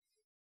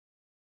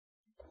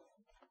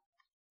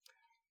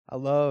I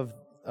love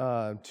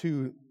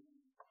two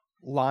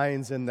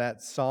lines in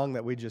that song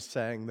that we just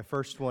sang. The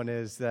first one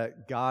is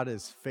that God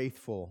is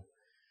faithful.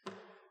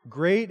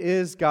 Great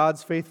is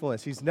God's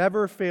faithfulness. He's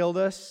never failed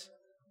us,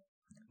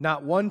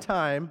 not one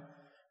time,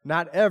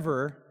 not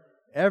ever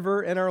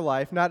in our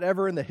life, not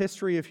ever in the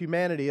history of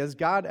humanity has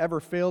God ever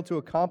failed to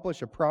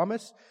accomplish a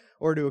promise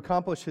or to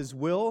accomplish His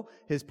will,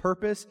 His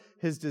purpose,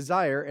 His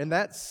desire. And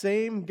that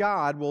same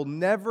God will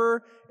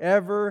never,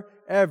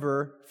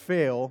 ever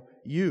fail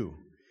you.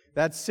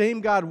 That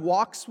same God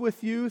walks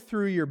with you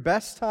through your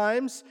best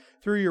times,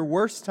 through your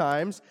worst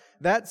times.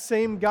 That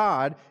same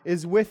God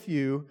is with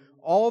you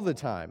all the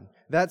time.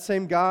 That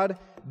same God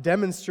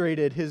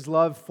demonstrated His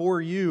love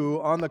for you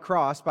on the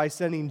cross by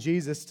sending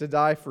Jesus to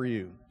die for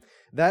you.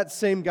 That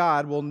same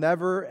God will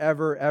never,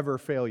 ever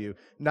fail you.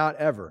 Not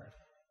ever.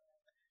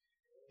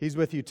 He's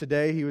with you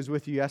today, He was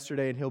with you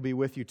yesterday, and He'll be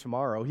with you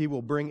tomorrow. He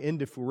will bring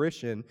into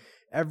fruition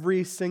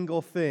every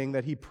single thing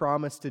that He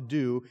promised to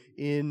do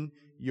in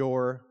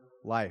your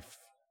life.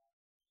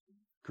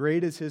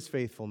 Great is His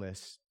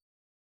faithfulness.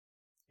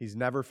 He's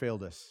never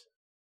failed us,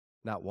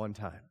 not one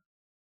time.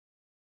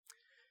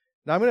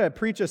 Now I'm going to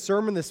preach a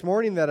sermon this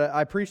morning that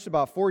I preached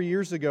about 4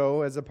 years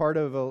ago as a part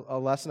of a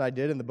lesson I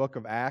did in the book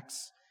of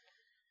Acts.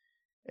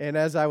 And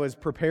as I was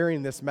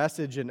preparing this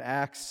message in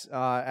Acts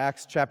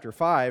chapter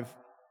 5,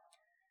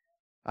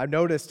 I've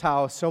noticed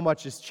how so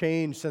much has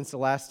changed since the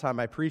last time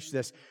I preached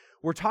this.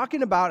 We're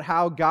talking about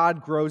how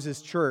God grows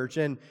His church,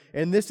 and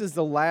this is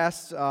the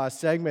last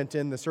segment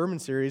in the sermon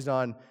series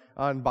on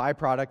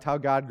Byproduct, how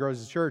God grows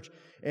His church.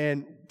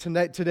 And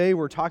today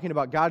we're talking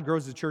about God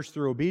grows the church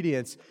through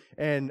obedience,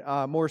 and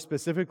more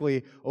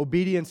specifically,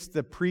 obedience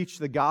to preach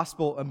the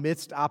gospel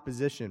amidst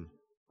opposition.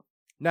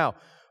 Now,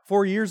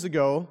 4 years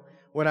ago,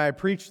 when I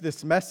preached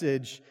this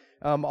message,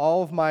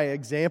 all of my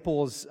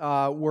examples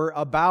were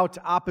about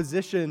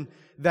opposition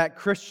that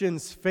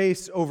Christians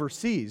face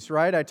overseas,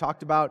 right? I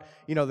talked about,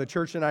 the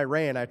church in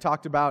Iran. I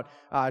talked about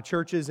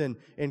churches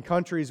in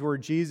countries where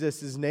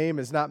Jesus' name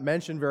is not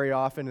mentioned very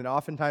often, and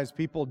oftentimes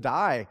people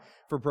die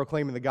for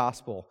proclaiming the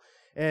gospel.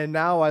 And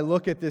now I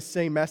look at this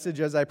same message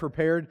as I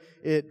prepared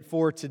it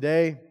for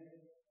today,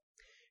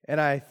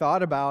 and I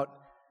thought about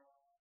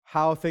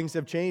how things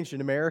have changed in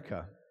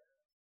America.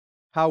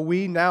 How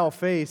we now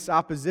face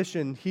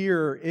opposition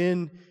here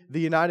in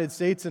the United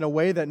States in a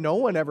way that no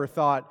one ever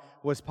thought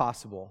was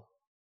possible.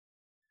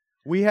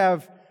 We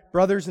have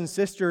brothers and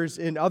sisters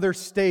in other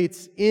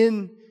states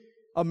in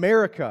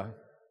America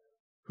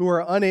who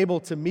are unable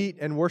to meet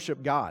and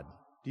worship God.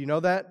 Do you know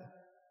that?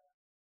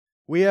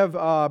 We have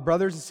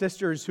brothers and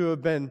sisters who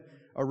have been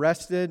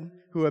arrested,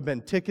 who have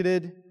been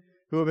ticketed,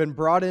 who have been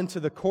brought into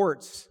the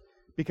courts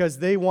because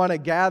they want to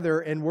gather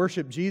and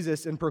worship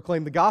Jesus and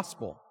proclaim the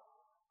gospel.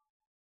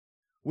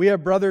 We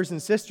have brothers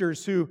and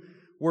sisters who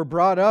were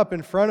brought up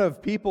in front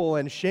of people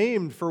and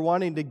shamed for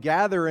wanting to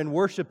gather and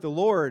worship the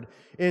Lord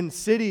in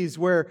cities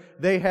where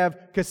they have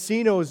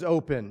casinos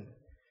open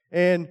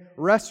and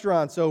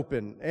restaurants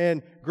open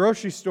and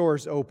grocery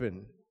stores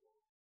open,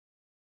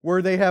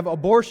 where they have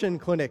abortion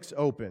clinics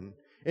open.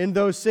 In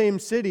those same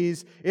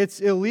cities, it's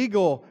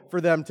illegal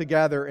for them to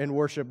gather and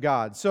worship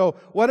God. So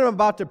what I'm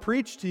about to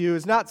preach to you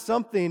is not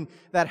something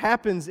that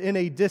happens in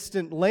a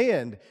distant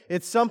land.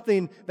 It's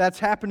something that's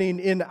happening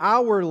in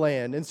our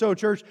land. And so,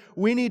 church,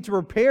 we need to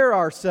prepare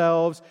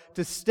ourselves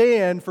to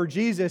stand for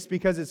Jesus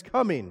because it's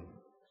coming.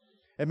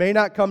 It may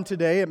not come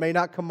today. It may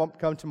not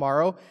come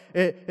tomorrow.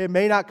 It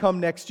may not come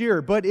next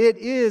year. But it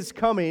is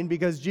coming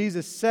because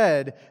Jesus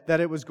said that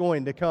it was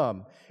going to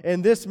come.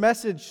 And this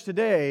message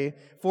today,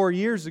 4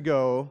 years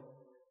ago,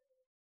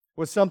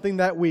 was something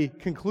that we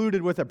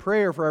concluded with a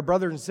prayer for our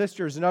brothers and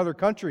sisters in other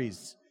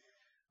countries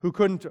who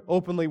couldn't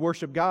openly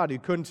worship God, who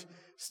couldn't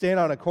stand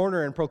on a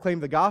corner and proclaim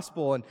the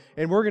gospel.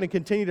 And we're going to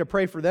continue to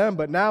pray for them,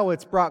 but now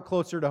it's brought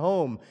closer to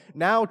home.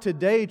 Now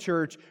today,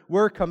 church,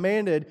 we're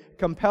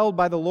compelled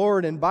by the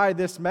Lord and by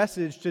this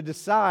message to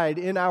decide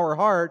in our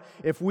heart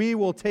if we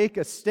will take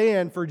a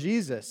stand for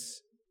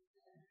Jesus.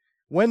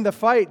 When the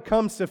fight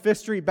comes to Fifth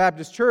Street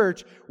Baptist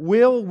Church,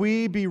 will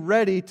we be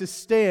ready to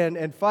stand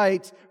and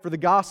fight for the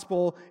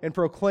gospel and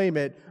proclaim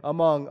it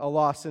among a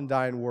lost and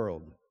dying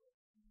world?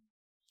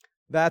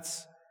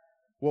 That's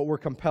what we're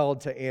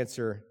compelled to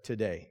answer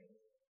today.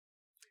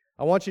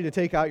 I want you to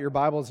take out your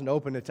Bibles and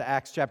open it to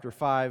Acts chapter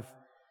 5,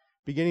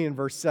 beginning in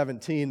verse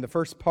 17. The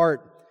first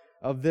part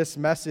of this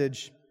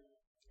message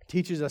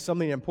teaches us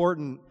something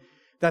important,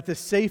 that the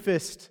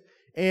safest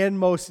and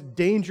most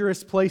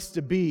dangerous place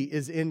to be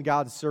is in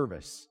God's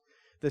service.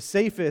 The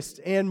safest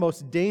and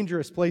most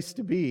dangerous place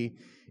to be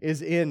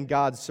is in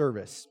God's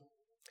service.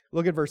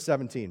 Look at verse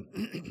 17.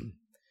 It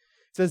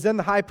says, "Then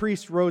the high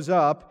priest rose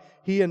up,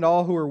 he and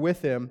all who were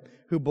with him,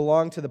 who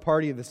belonged to the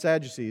party of the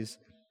Sadducees,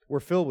 were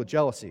filled with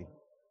jealousy.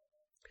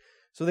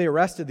 So they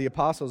arrested the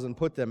apostles and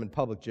put them in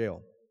public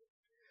jail."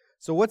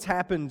 So what's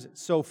happened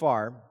so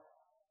far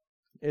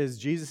is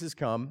Jesus has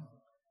come.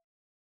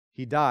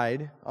 He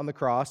died on the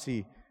cross.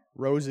 He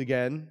rose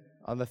again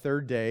on the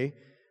third day.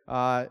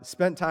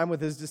 spent time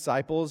with his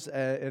disciples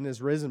in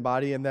his risen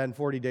body, and then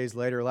 40 days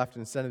later left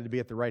and ascended to be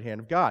at the right hand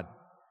of God.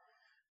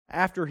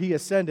 After he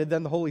ascended,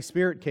 then the Holy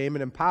Spirit came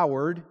and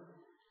empowered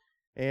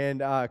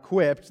and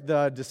equipped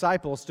the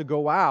disciples to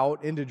go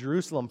out into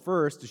Jerusalem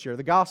first to share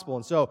the gospel.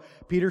 And so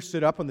Peter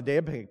stood up on the day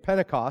of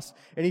Pentecost,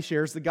 and he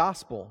shares the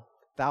gospel.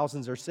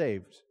 Thousands are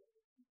saved.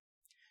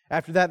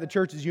 After that, the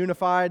church is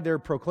unified. They're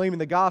proclaiming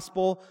the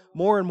gospel.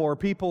 More and more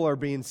people are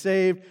being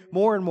saved.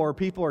 More and more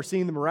people are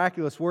seeing the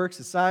miraculous works,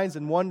 the signs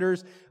and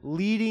wonders,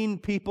 leading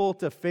people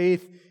to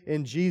faith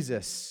in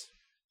Jesus.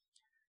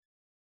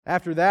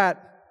 After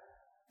that,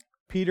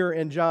 Peter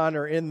and John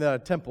are in the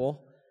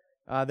temple.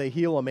 They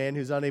heal a man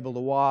who's unable to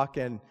walk,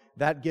 and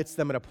that gets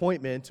them an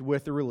appointment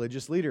with the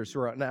religious leaders who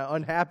are now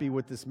unhappy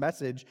with this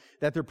message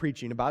that they're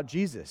preaching about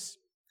Jesus.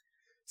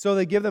 So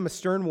they give them a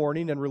stern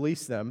warning and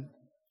release them.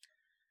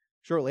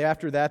 Shortly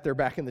after that, they're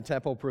back in the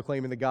temple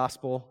proclaiming the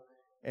gospel,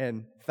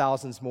 and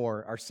thousands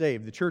more are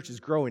saved. The church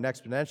is growing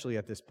exponentially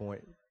at this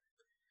point.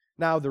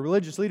 Now, the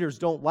religious leaders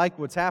don't like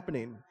what's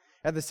happening.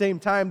 At the same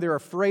time, they're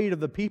afraid of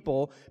the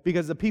people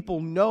because the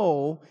people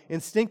know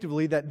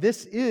instinctively that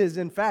this is,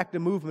 in fact, a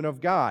movement of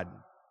God.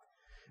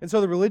 And so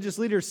the religious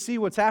leaders see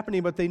what's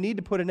happening, but they need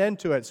to put an end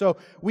to it. So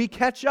we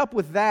catch up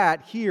with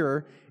that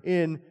here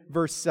in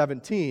verse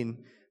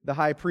 17. The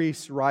high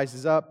priest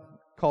rises up,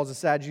 calls the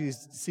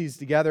Sadducees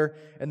together,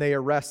 and they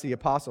arrest the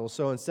apostles.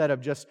 So instead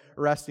of just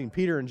arresting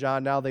Peter and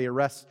John, now they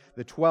arrest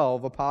the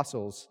 12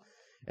 apostles,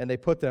 and they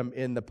put them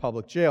in the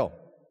public jail.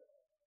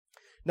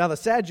 Now the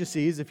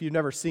Sadducees, if you've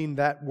never seen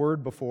that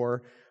word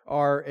before,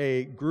 are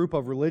a group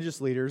of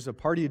religious leaders, a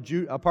party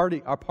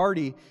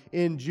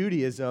in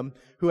Judaism,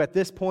 who at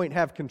this point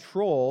have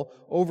control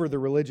over the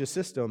religious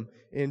system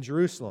in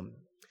Jerusalem.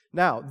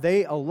 Now,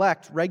 they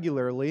elect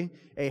regularly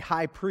a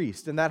high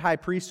priest, and that high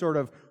priest sort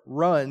of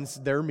runs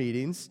their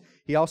meetings.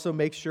 He also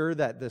makes sure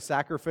that the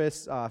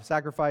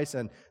sacrifice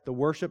and the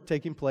worship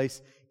taking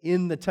place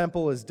in the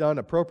temple is done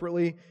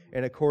appropriately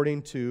and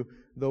according to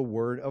the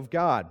Word of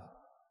God.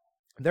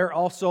 They're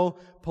also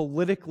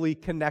politically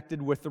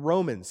connected with the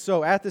Romans.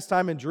 So at this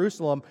time in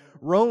Jerusalem,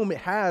 Rome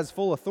has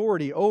full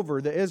authority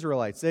over the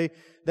Israelites. The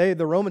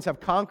Romans have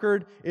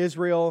conquered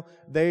Israel.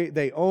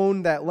 They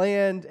own that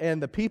land,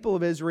 and the people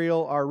of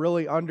Israel are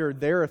really under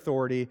their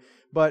authority.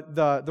 But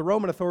the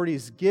Roman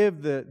authorities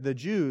give the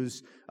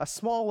Jews a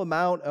small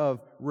amount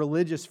of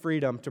religious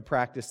freedom to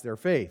practice their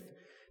faith.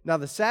 Now,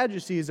 the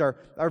Sadducees are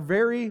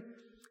very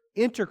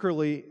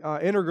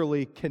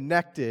integrally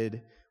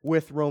connected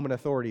with Roman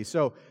authorities.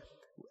 So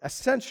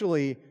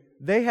essentially,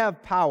 they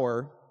have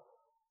power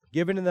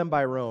given to them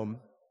by Rome,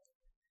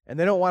 and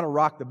they don't want to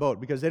rock the boat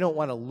because they don't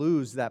want to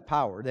lose that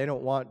power. They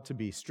don't want to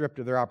be stripped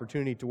of their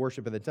opportunity to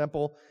worship in the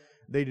temple.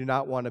 They do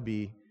not want to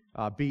be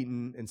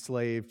beaten,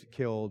 enslaved,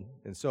 killed,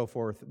 and so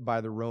forth by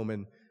the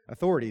Roman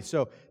authorities.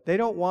 So they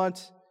don't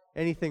want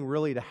anything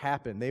really to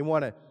happen. They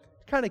want to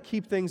kind of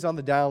keep things on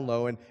the down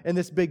low. And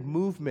this big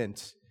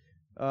movement,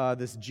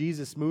 this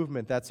Jesus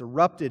movement that's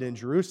erupted in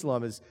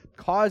Jerusalem has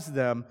caused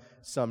them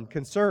some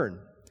concern.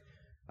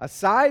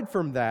 Aside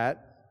from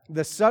that,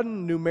 the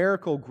sudden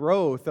numerical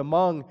growth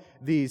among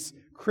these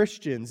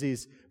Christians,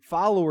 these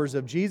followers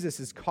of Jesus,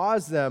 has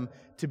caused them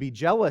to be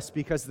jealous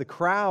because the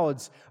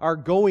crowds are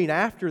going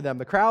after them.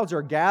 The crowds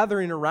are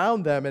gathering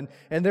around them,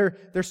 and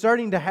they're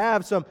starting to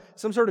have some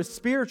sort of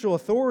spiritual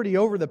authority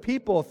over the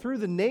people through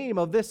the name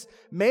of this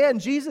man,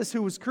 Jesus,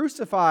 who was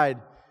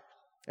crucified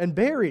and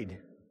buried.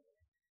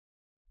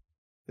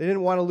 They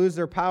didn't want to lose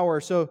their power,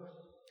 so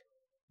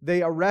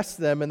they arrest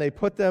them and they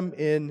put them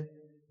in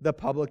the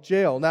public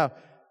jail. Now,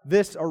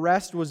 this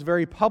arrest was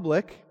very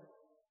public,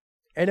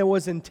 and it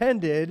was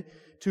intended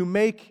to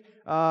make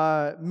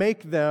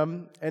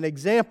them an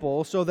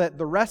example so that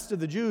the rest of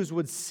the Jews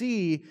would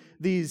see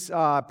these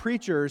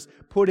preachers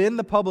put in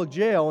the public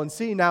jail and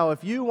see, now,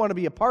 if you want to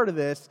be a part of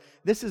this,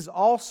 this is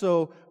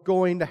also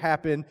going to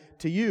happen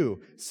to you.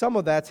 Some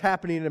of that's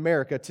happening in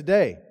America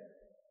today.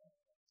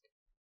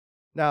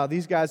 Now,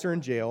 these guys are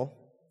in jail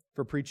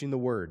for preaching the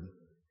word.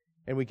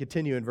 And we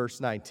continue in verse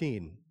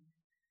 19.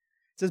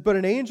 It says, "But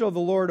an angel of the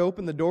Lord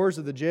opened the doors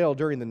of the jail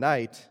during the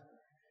night,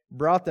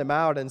 brought them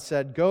out, and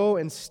said, 'Go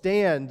and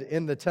stand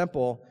in the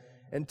temple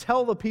and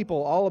tell the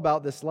people all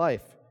about this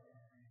life.'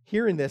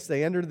 Hearing this,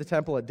 they entered the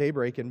temple at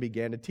daybreak and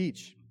began to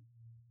teach."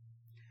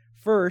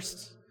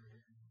 First,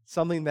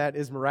 something that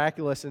is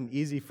miraculous and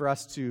easy for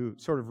us to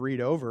sort of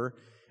read over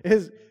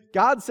is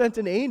God sent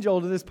an angel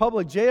to this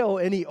public jail,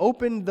 and he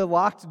opened the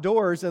locked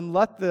doors and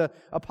let the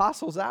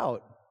apostles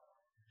out.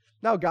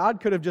 Now, God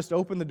could have just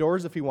opened the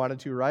doors if he wanted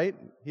to, right?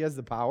 He has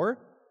the power,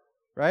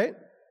 right?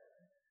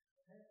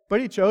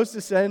 But he chose to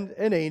send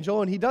an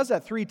angel, and he does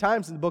that 3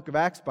 times in the book of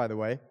Acts, by the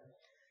way.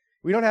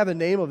 We don't have the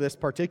name of this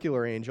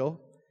particular angel,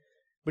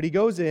 but he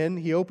goes in,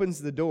 he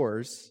opens the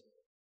doors,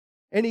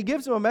 and he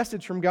gives them a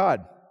message from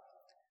God.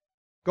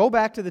 Go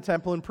back to the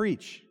temple and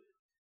preach.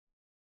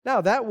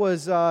 Now, that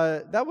was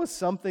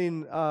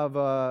something of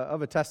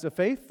a test of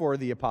faith for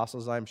the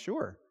apostles, I'm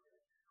sure.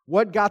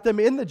 What got them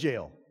in the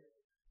jail?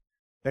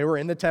 They were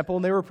in the temple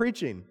and they were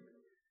preaching.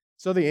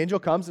 So the angel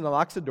comes and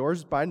unlocks the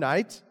doors by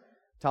night,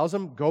 tells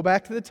them, go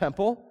back to the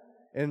temple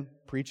and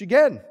preach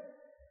again.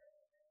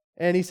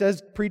 And he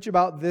says, preach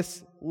about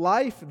this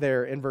life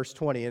there in verse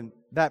 20. And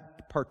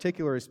that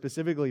particularly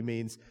specifically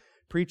means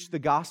preach the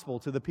gospel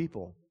to the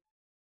people.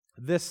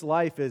 This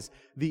life is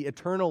the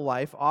eternal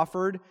life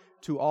offered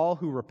to all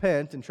who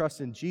repent and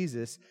trust in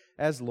Jesus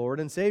as Lord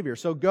and Savior.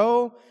 So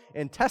go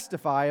and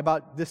testify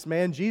about this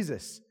man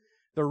Jesus,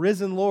 the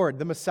risen Lord,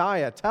 the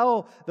Messiah.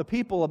 Tell the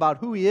people about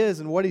who He is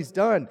and what He's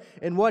done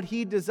and what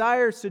He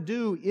desires to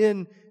do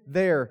in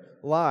their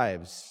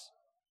lives.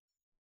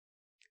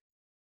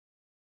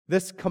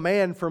 This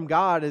command from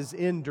God is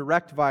in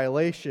direct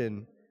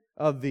violation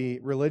of the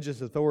religious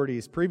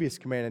authorities' previous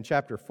command in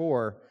chapter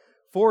 4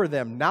 for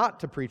them not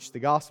to preach the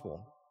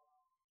gospel.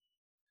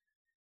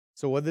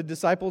 So what did the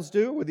disciples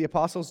do? What did the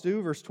apostles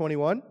do? Verse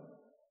 21.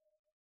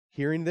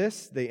 Hearing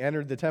this, they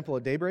entered the temple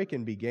at daybreak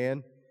and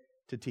began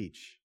to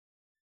teach.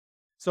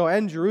 So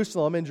in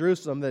Jerusalem,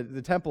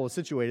 the temple is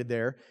situated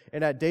there,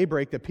 and at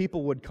daybreak the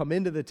people would come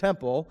into the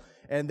temple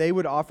and they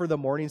would offer the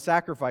morning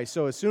sacrifice.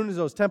 So as soon as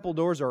those temple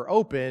doors are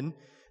open,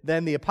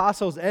 then the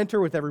apostles enter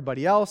with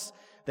everybody else.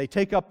 They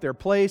take up their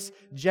place.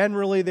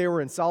 Generally, they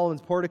were in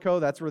Solomon's portico.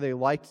 That's where they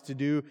liked to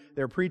do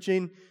their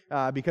preaching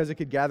because it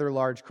could gather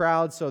large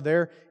crowds. So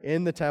they're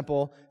in the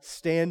temple,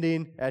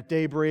 standing at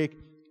daybreak,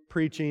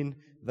 preaching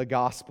the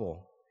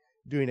gospel,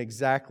 doing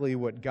exactly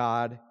what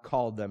God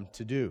called them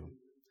to do.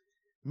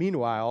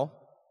 Meanwhile,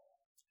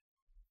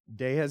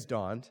 day has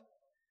dawned.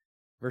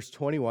 Verse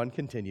 21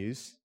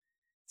 continues.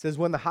 It says,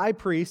 when the high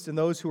priest and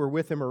those who were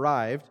with him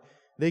arrived,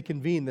 they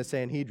convened the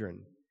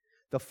Sanhedrin,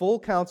 the full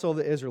council of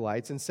the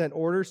Israelites, and sent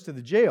orders to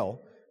the jail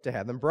to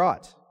have them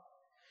brought.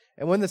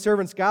 And when the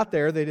servants got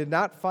there, they did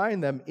not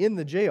find them in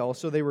the jail,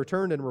 so they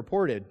returned and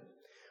reported,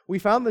 we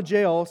found the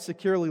jail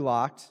securely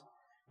locked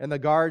and the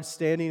guards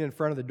standing in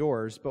front of the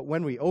doors, but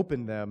when we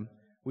opened them,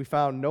 we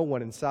found no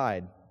one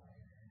inside.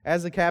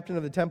 As the captain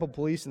of the temple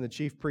police and the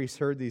chief priests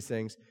heard these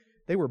things,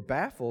 they were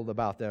baffled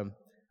about them,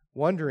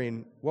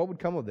 wondering what would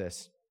come of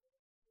this.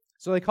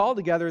 So they called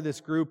together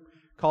this group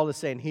called a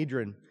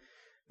Sanhedrin.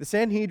 The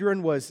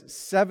Sanhedrin was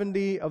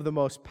 70 of the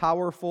most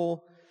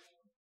powerful,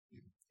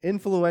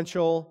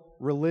 influential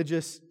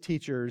religious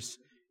teachers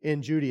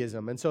in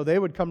Judaism. And so they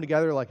would come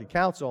together like a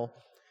council,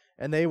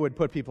 and they would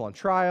put people on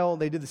trial.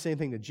 They did the same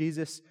thing to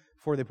Jesus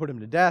before they put him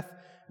to death.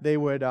 They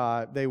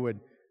would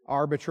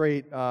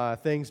arbitrate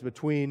things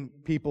between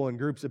people and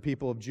groups of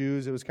people of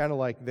Jews. It was kind of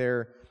like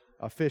their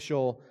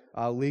official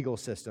legal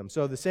system.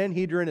 So the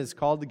Sanhedrin is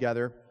called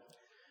together,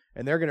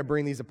 and they're going to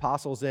bring these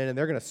apostles in, and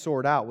they're going to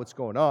sort out what's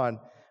going on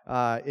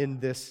in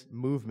this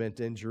movement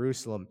in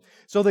Jerusalem.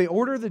 So they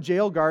order the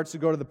jail guards to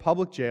go to the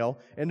public jail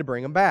and to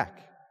bring them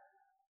back.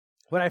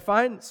 What I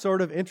find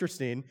sort of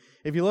interesting,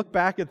 if you look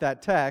back at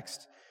that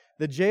text,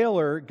 the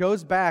jailer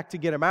goes back to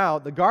get him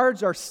out. The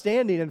guards are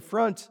standing in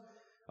front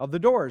of the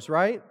doors,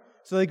 right?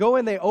 So they go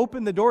in, they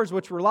open the doors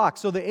which were locked.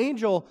 So the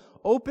angel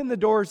opened the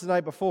doors the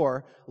night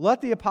before, let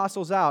the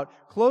apostles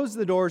out, closed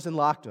the doors, and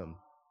locked them.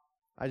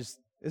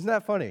 Isn't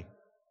that funny?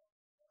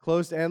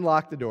 Closed and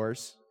locked the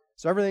doors.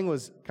 So everything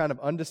was kind of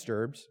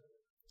undisturbed.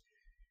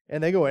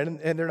 And they go in,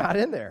 and they're not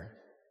in there.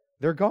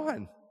 They're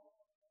gone.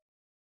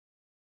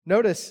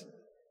 Notice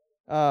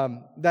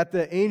that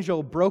the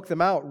angel broke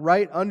them out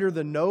right under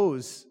the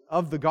nose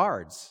of the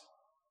guards.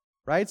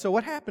 Right? So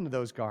what happened to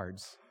those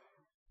guards?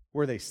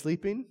 Were they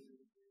sleeping?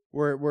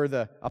 Were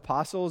the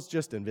apostles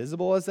just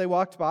invisible as they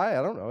walked by?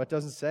 I don't know. It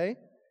doesn't say.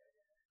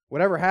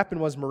 Whatever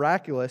happened was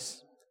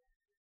miraculous.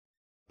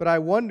 But I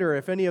wonder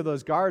if any of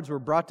those guards were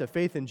brought to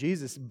faith in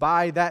Jesus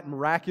by that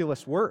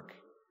miraculous work.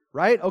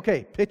 Right?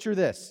 Okay, picture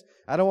this.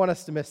 I don't want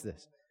us to miss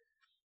this.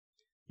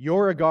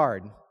 You're a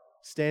guard,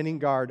 standing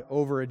guard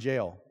over a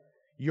jail.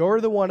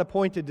 You're the one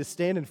appointed to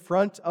stand in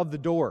front of the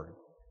door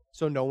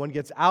so no one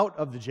gets out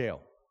of the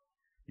jail.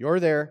 You're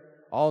there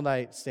all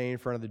night, staying in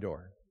front of the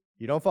door.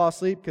 You don't fall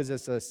asleep because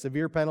it's a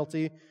severe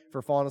penalty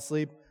for falling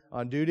asleep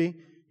on duty.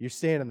 You're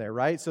standing there,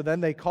 right? So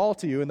then they call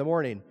to you in the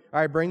morning. All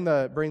right, bring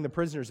the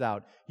prisoners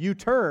out. You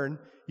turn,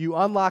 you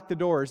unlock the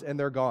doors, and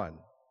they're gone.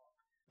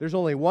 There's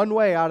only one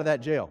way out of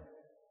that jail,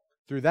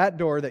 through that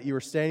door that you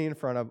were standing in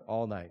front of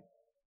all night.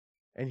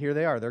 And here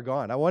they are, they're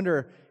gone. I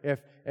wonder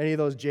if any of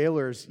those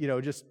jailers,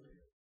 just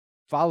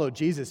followed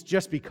Jesus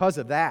just because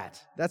of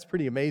that. That's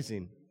pretty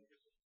amazing.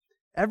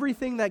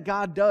 Everything that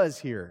God does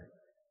here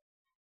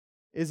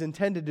is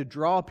intended to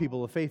draw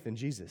people to faith in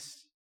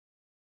Jesus.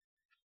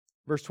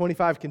 Verse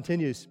 25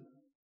 continues.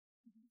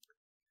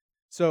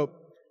 So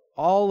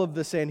all of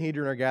the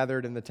Sanhedrin are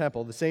gathered in the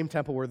temple, the same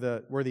temple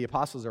where the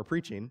apostles are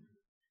preaching,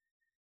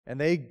 and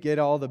they get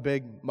all the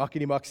big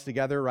muckety-mucks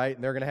together, right?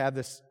 And they're going to have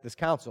this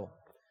council.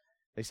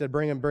 They said,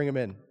 bring him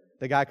in.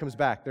 The guy comes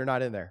back. They're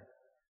not in there.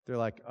 They're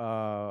like,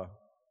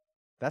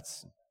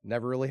 that's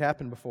never really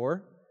happened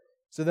before.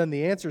 So then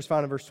the answer is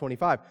found in verse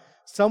 25.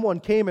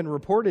 Someone came and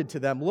reported to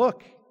them,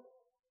 look,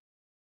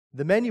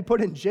 the men you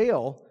put in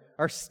jail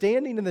are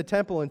standing in the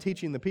temple and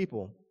teaching the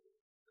people.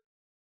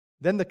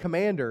 Then the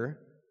commander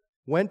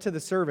went to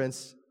the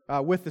servants,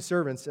 with the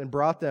servants, and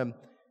brought them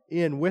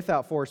in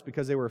without force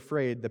because they were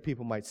afraid the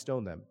people might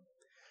stone them.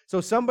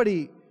 So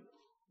somebody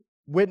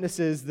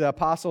witnesses the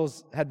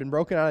apostles had been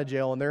broken out of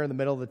jail and they're in the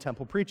middle of the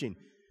temple preaching.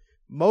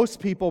 Most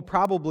people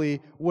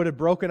probably would have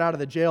broken out of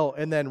the jail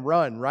and then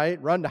run,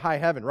 right? Run to high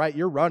heaven, right?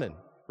 You're running,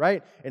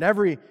 right? In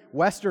every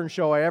Western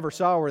show I ever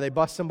saw where they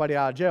bust somebody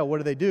out of jail,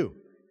 what do?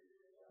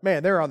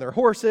 Man, they're on their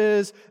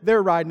horses,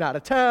 they're riding out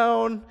of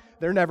town,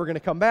 they're never going to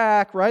come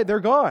back, right? They're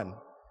gone.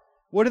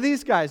 What do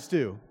these guys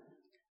do?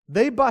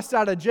 They bust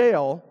out of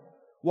jail,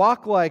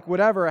 walk like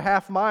whatever, a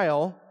half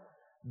mile,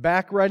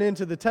 back right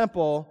into the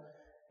temple,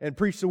 and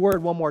preach the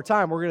word one more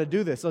time. We're going to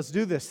do this. Let's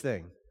do this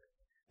thing.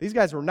 These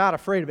guys were not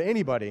afraid of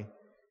anybody.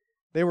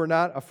 They were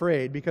not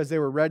afraid because they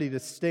were ready to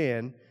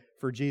stand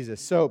for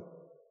Jesus. So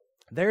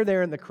they're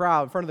there in the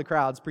crowd, in front of the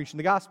crowds, preaching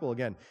the gospel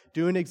again,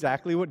 doing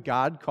exactly what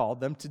God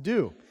called them to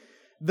do.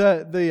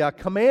 The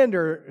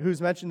commander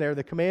who's mentioned there,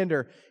 the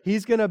commander,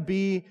 he's going to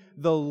be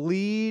the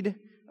lead,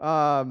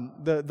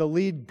 the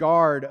lead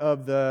guard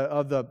of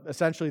the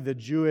essentially the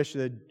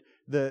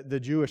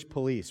Jewish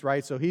police,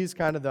 right? So he's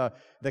kind of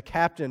the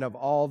captain of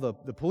all the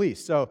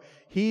police. So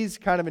he's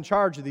kind of in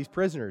charge of these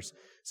prisoners.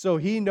 So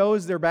he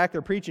knows they're back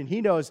there preaching. He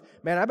knows,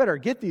 man, I better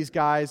get these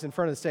guys in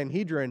front of the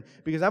Sanhedrin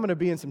because I'm going to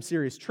be in some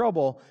serious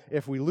trouble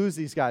if we lose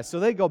these guys. So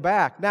they go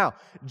back. Now,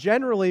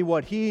 generally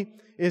what he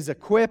is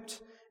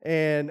equipped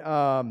and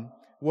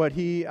what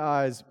he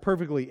is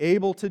perfectly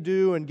able to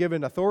do and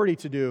given authority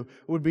to do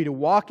would be to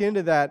walk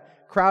into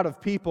that crowd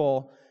of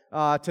people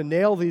to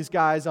nail these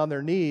guys on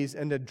their knees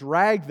and to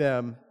drag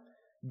them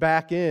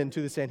back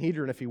into the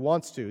Sanhedrin if he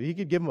wants to. He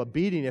could give them a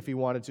beating if he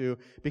wanted to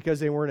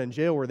because they weren't in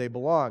jail where they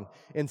belong.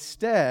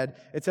 Instead,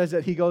 it says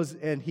that he goes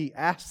and he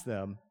asks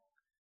them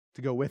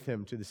to go with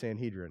him to the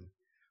Sanhedrin.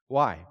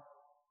 Why?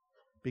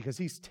 Because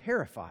he's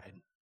terrified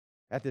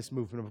at this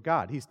movement of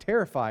God. He's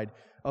terrified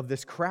of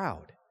this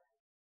crowd.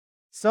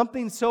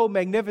 Something so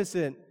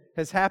magnificent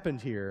has happened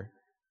here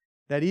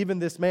that even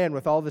this man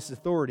with all this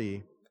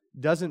authority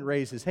doesn't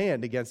raise his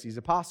hand against these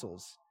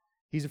apostles.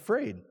 He's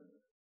afraid.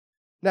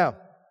 Now,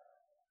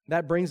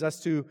 that brings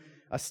us to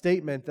a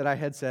statement that I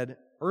had said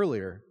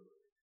earlier.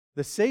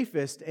 The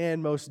safest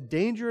and most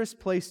dangerous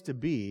place to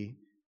be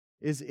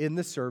is in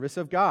the service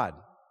of God.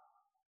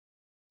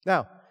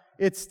 Now,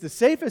 it's the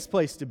safest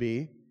place to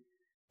be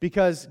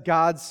because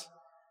God's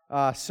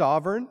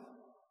sovereign,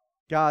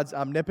 God's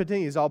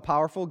omnipotent, He's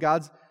all-powerful,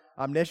 God's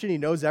omniscient, He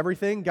knows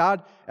everything.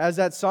 God, as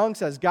that song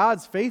says,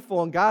 God's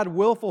faithful and God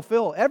will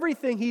fulfill.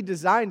 Everything He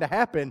designed to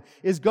happen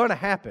is going to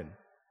happen.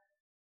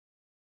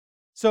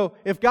 So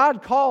if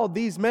God called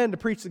these men to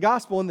preach the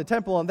gospel in the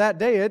temple on that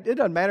day, it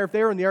doesn't matter if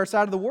they were on the other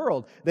side of the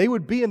world. They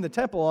would be in the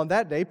temple on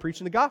that day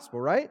preaching the gospel,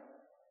 right?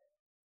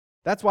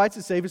 That's why it's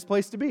the safest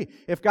place to be.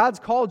 If God's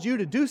called you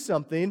to do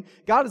something,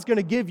 God is going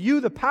to give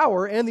you the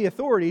power and the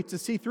authority to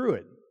see through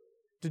it,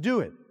 to do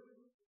it.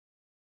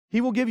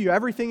 He will give you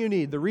everything you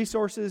need, the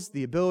resources,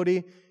 the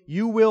ability.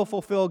 You will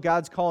fulfill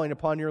God's calling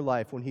upon your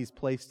life when He's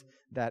placed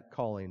that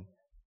calling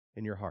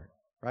in your heart,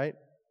 right?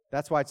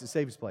 That's why it's the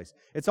safest place.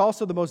 It's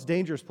also the most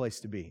dangerous place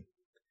to be.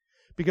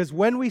 Because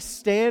when we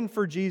stand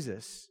for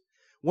Jesus,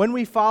 when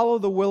we follow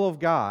the will of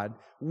God,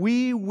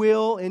 we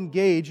will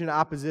engage in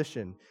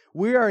opposition.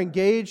 We are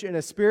engaged in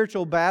a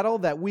spiritual battle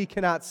that we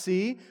cannot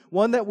see,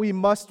 one that we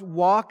must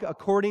walk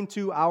according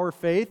to our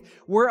faith.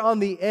 We're on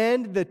the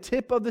end, the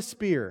tip of the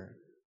spear,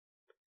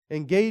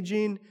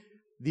 engaging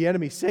the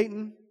enemy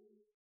Satan,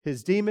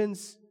 his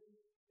demons,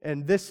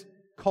 and this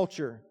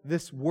culture,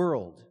 this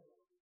world.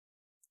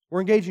 We're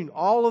engaging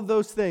all of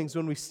those things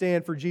when we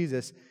stand for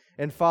Jesus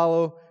and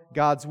follow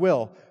God's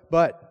will.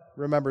 But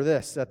remember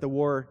this, that the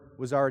war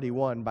was already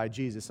won by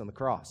Jesus on the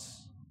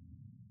cross.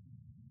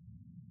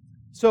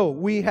 So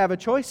we have a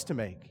choice to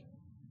make.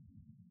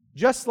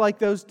 Just like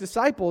those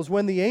disciples,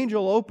 when the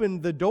angel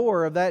opened the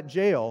door of that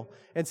jail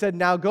and said,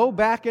 now go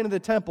back into the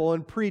temple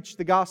and preach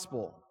the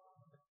gospel.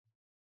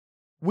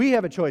 We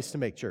have a choice to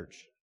make,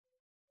 church.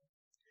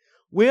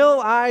 Will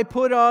I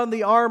put on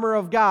the armor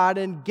of God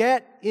and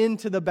get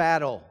into the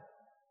battle?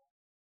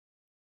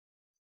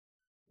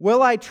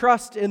 Will I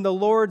trust in the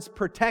Lord's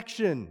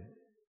protection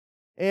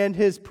and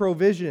His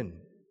provision?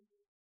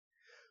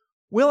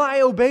 Will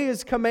I obey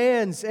His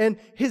commands and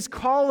His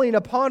calling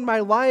upon my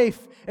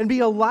life and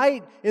be a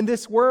light in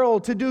this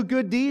world to do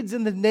good deeds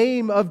in the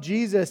name of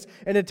Jesus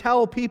and to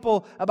tell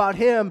people about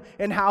Him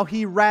and how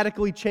He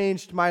radically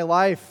changed my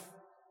life?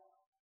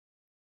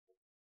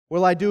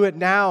 Will I do it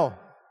now?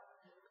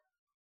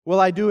 Will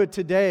I do it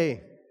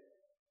today?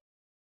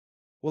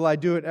 Will I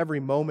do it every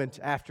moment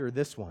after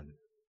this one?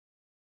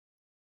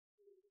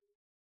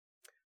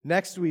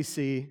 Next, we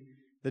see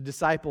the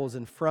disciples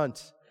in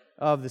front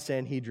of the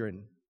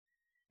Sanhedrin.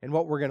 And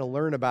what we're going to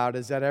learn about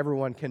is that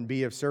everyone can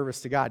be of service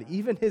to God,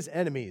 even His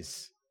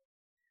enemies.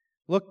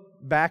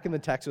 Look back in the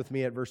text with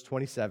me at verse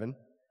 27.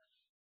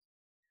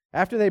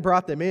 After they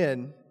brought them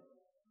in,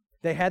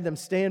 they had them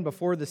stand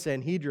before the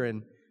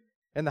Sanhedrin,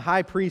 and the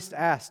high priest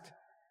asked,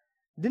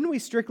 "Didn't we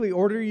strictly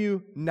order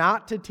you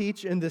not to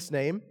teach in this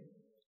name?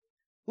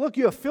 Look,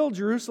 you have filled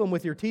Jerusalem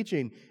with your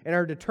teaching and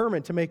are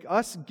determined to make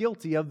us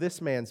guilty of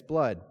this man's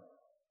blood.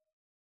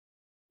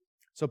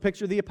 So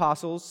picture the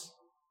apostles,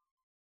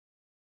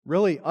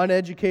 really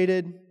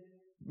uneducated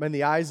in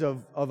the eyes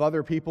of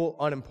other people,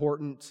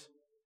 unimportant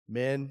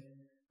men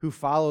who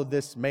followed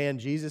this man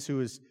Jesus who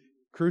was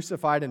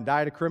crucified and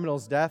died a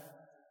criminal's death.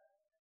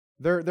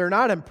 They're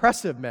not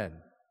impressive men.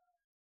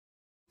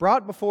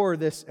 Brought before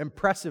this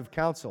impressive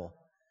council,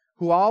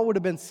 who all would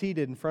have been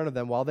seated in front of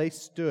them while they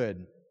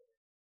stood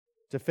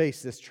to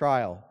face this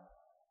trial.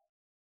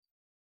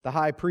 The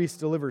high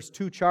priest delivers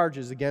two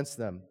charges against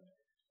them.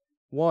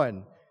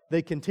 One,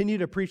 they continue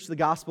to preach the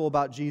gospel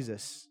about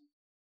Jesus.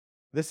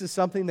 This is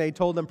something they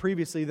told them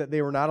previously that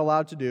they were not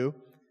allowed to do.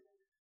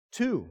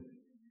 Two,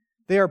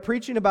 they are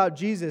preaching about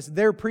Jesus.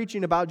 Their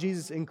preaching about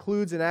Jesus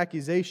includes an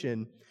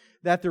accusation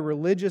that the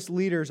religious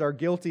leaders are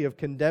guilty of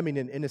condemning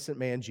an innocent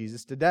man,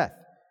 Jesus, to death.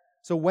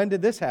 So when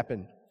did this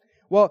happen?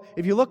 Well,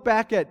 if you look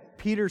back at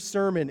Peter's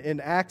sermon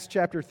in Acts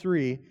chapter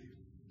 3,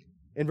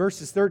 in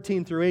verses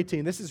 13 through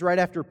 18, this is right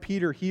after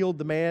Peter healed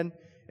the man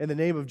in the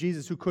name of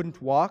Jesus who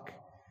couldn't walk.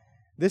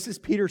 This is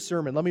Peter's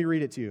sermon. Let me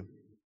read it to you.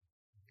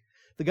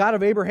 The God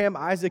of Abraham,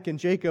 Isaac, and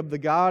Jacob, the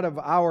God of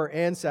our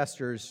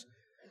ancestors,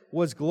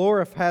 has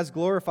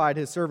glorified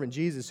His servant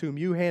Jesus, whom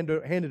you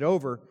handed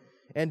over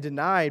and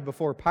denied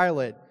before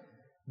Pilate,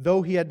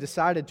 though he had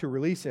decided to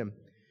release him.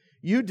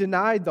 You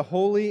denied the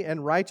holy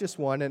and righteous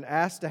one and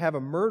asked to have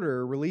a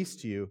murderer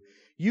released to you.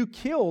 You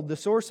killed the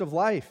source of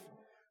life,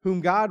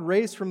 whom God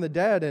raised from the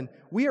dead, and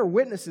we are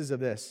witnesses of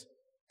this.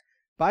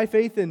 By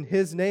faith in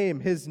His name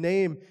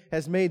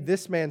has made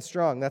this man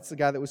strong. That's the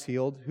guy that was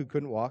healed, who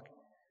couldn't walk,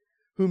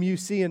 whom you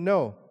see and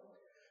know.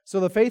 So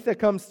the faith that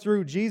comes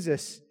through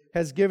Jesus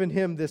has given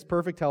him this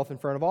perfect health in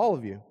front of all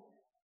of you.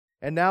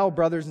 And now,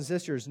 brothers and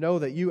sisters, know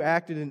that you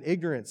acted in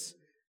ignorance,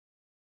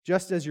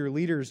 just as your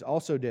leaders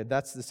also did.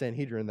 That's the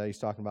Sanhedrin that he's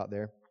talking about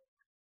there.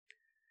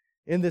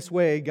 In this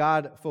way,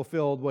 God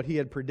fulfilled what He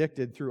had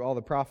predicted through all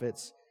the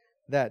prophets,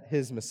 that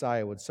His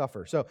Messiah would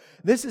suffer. So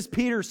this is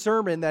Peter's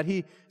sermon that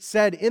he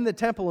said in the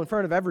temple in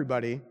front of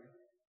everybody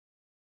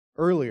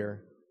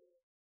earlier.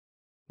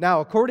 Now,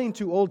 according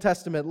to Old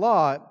Testament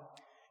law,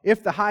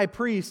 if the high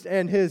priest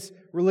and his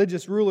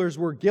religious rulers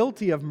were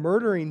guilty of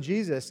murdering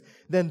Jesus,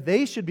 then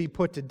they should be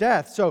put to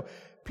death. So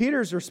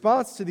Peter's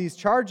response to these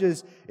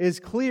charges is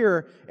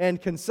clear and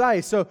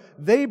concise. So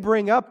they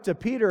bring up to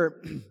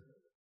Peter,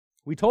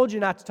 we told you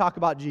not to talk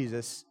about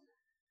Jesus,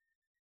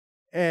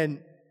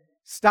 and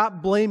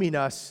stop blaming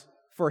us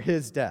for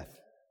His death.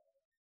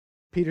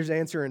 Peter's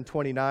answer in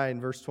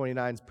verse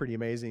 29 is pretty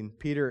amazing.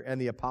 Peter and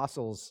the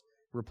apostles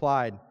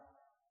replied,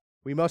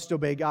 we must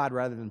obey God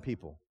rather than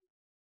people.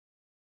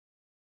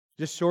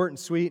 Just short and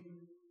sweet.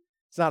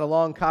 It's not a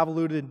long,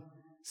 convoluted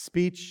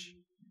speech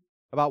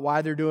about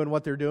why they're doing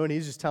what they're doing.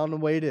 He's just telling them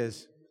the way it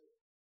is.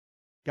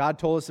 God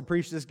told us to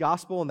preach this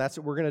gospel, and that's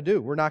what we're going to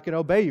do. We're not going to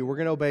obey you. We're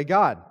going to obey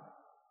God.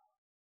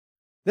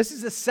 This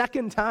is the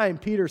second time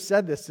Peter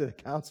said this to the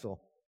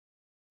council.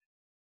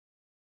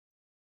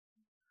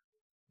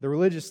 The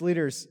religious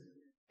leaders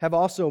have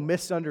also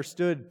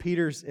misunderstood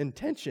Peter's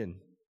intention,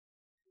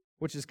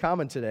 which is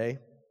common today.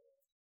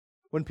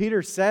 When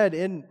Peter said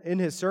in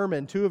his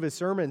sermon, two of his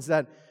sermons,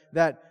 that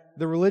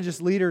the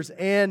religious leaders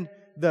and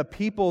the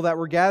people that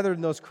were gathered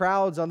in those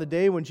crowds on the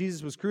day when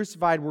Jesus was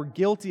crucified were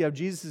guilty of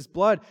Jesus'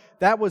 blood,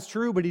 that was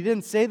true, but he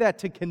didn't say that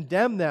to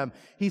condemn them.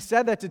 He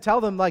said that to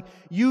tell them,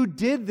 you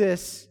did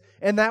this,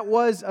 and that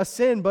was a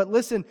sin, but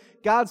listen,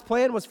 God's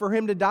plan was for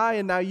Him to die,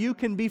 and now you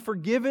can be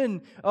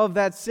forgiven of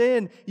that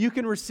sin. You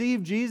can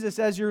receive Jesus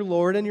as your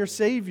Lord and your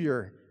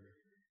Savior.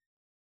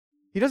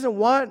 He doesn't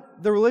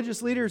want the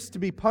religious leaders to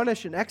be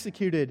punished and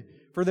executed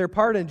for their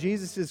part in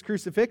Jesus'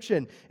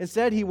 crucifixion.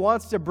 Instead, He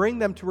wants to bring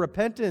them to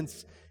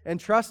repentance and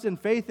trust and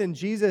faith in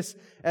Jesus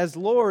as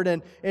Lord.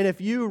 And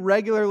if you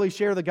regularly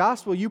share the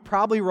gospel, you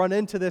probably run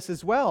into this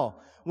as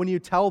well. When you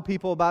tell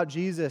people about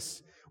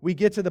Jesus, we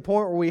get to the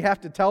point where we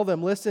have to tell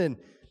them, listen,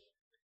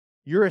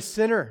 you're a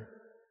sinner.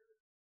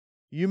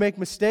 You make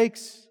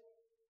mistakes.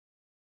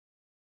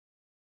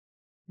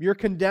 You're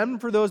condemned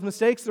for those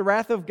mistakes. The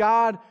wrath of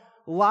God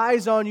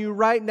lies on you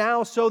right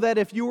now, so that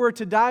if you were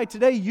to die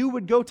today, you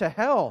would go to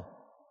hell.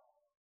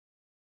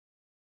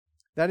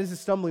 That is a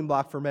stumbling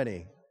block for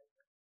many.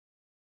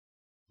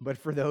 But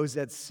for those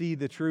that see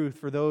the truth,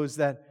 for those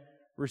that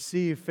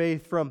receive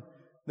faith from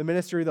the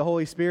ministry of the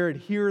Holy Spirit,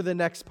 hear the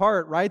next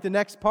part, right? The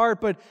next part,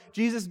 but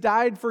Jesus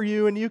died for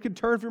you, and you can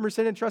turn from your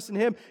sin and trust in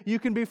Him. You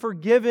can be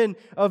forgiven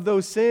of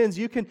those sins.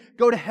 You can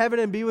go to heaven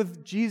and be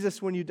with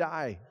Jesus when you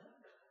die.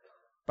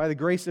 By the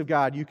grace of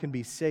God, you can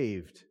be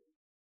saved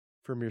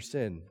from your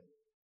sin.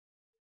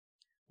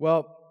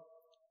 Well,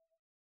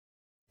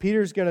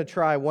 Peter's going to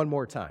try one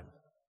more time.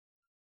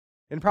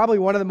 And probably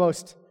one of the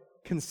most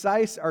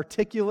concise,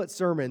 articulate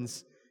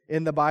sermons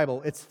in the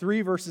Bible. It's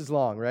 3 verses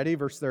long. Ready?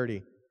 Verse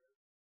 30.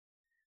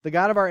 The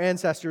God of our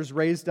ancestors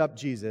raised up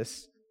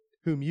Jesus,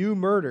 whom you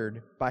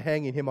murdered by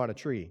hanging Him on a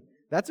tree.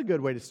 That's a good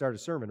way to start a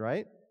sermon,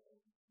 right?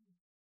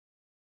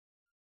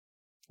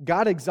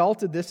 God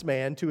exalted this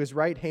man to His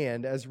right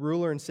hand as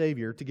ruler and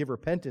Savior to give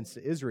repentance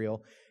to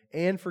Israel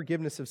and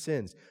forgiveness of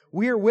sins.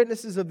 We are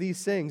witnesses of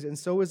these things, and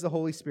so is the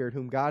Holy Spirit,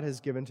 whom God has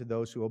given to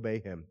those who obey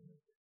Him."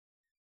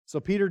 So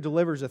Peter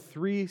delivers a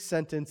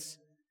 3-sentence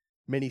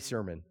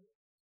mini-sermon.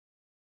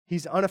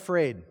 He's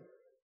unafraid.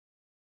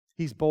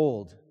 He's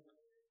bold.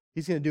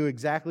 He's going to do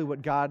exactly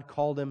what God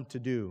called him to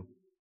do,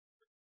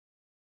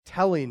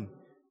 telling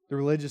the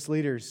religious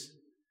leaders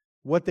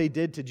what they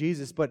did to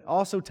Jesus, but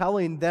also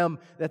telling them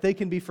that they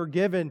can be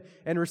forgiven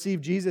and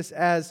receive Jesus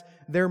as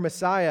their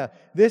Messiah.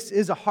 This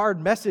is a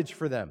hard message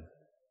for them.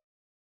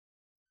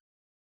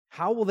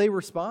 How will they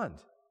respond?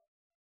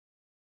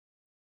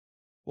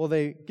 Well,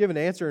 they give an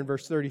answer in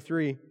verse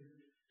 33.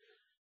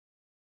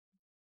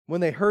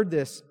 When they heard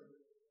this,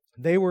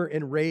 they were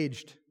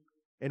enraged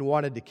and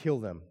wanted to kill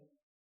them.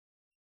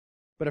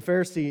 But a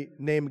Pharisee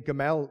named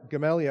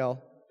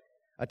Gamaliel,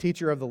 a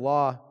teacher of the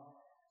law,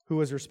 who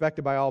was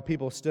respected by all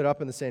people, stood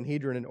up in the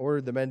Sanhedrin and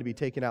ordered the men to be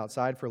taken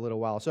outside for a little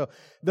while. So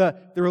the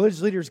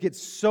religious leaders get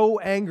so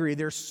angry,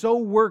 they're so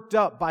worked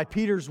up by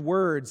Peter's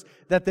words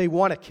that they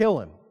want to kill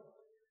him.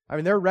 I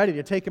mean, they're ready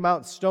to take him out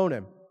and stone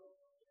him.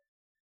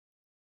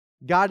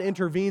 God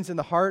intervenes in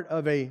the heart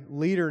of a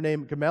leader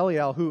named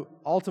Gamaliel, who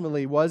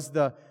ultimately was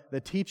the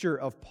teacher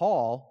of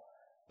Paul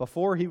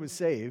before he was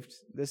saved.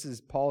 This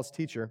is Paul's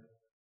teacher.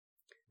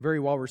 Very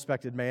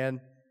well-respected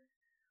man.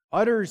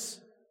 Utters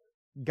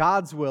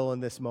God's will in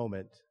this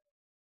moment.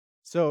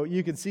 So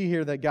you can see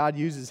here that God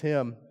uses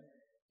him,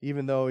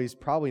 even though he's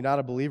probably not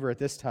a believer at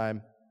this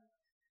time.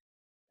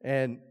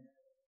 And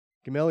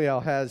Gamaliel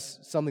has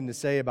something to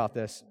say about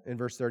this in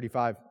verse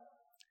 35.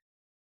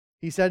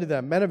 He said to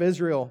them, "Men of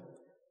Israel,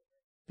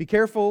 be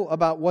careful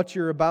about what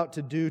you're about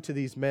to do to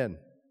these men.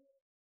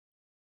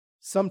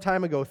 Some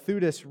time ago,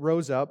 Theudas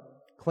rose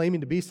up,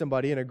 claiming to be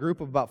somebody, and a group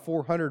of about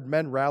 400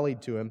 men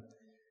rallied to him.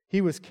 He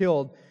was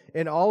killed,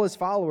 and all his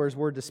followers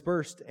were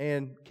dispersed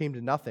and came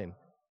to nothing.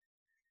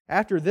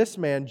 After this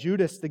man,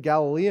 Judas the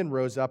Galilean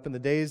rose up in the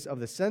days of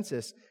the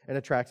census and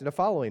attracted a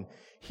following.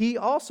 He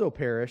also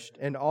perished,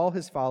 and all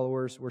his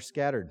followers were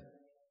scattered.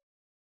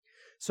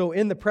 So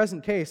in the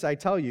present case, I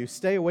tell you,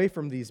 stay away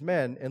from these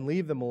men and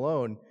leave them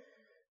alone,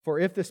 for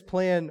if this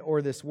plan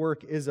or this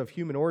work is of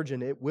human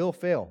origin, it will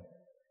fail.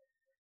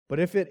 But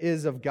if it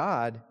is of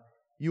God,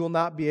 you will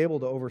not be able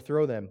to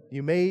overthrow them.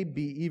 You may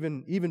be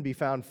even be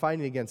found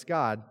fighting against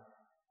God."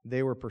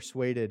 They were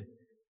persuaded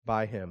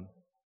by him.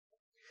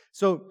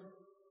 So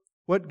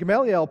what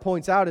Gamaliel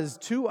points out is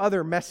 2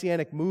 other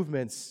messianic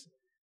movements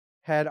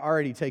had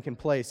already taken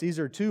place. These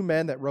are 2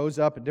 men that rose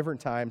up at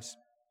different times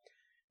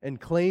and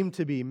claimed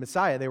to be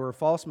Messiah. They were a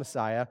false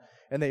Messiah,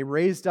 and they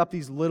raised up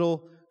these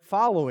little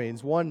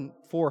followings,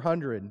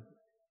 400,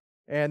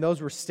 and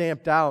those were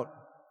stamped out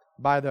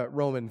by the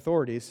Roman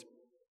authorities,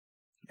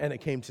 and it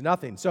came to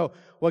nothing. So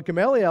what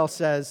Gamaliel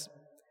says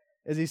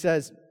is he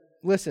says,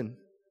 listen,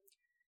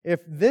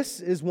 if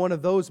this is one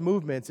of those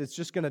movements, it's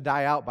just going to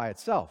die out by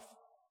itself.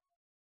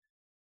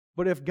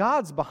 But if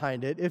God's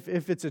behind it,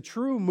 if it's a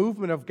true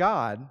movement of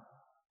God,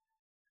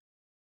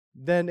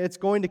 then it's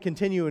going to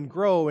continue and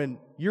grow, and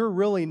you're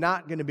really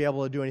not going to be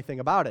able to do anything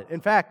about it.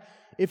 In fact,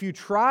 if you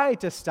try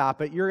to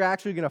stop it, you're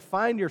actually going to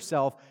find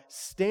yourself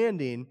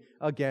standing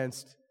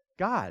against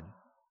God,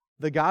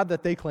 the God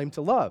that they claim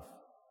to love.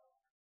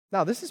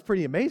 Now, this is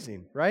pretty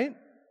amazing, right?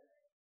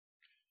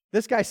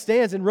 This guy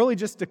stands and really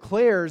just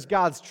declares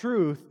God's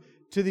truth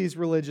to these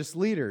religious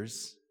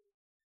leaders.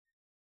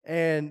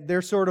 And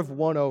they're sort of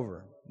won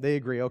over. They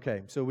agree,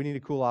 okay, so we need to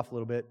cool off a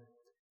little bit.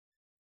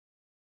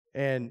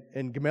 And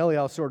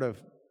Gamaliel sort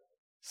of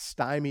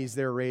stymies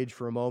their rage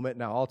for a moment.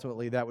 Now,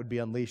 ultimately, that would be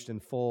unleashed in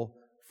full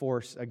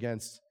force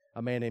against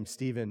a man named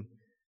Stephen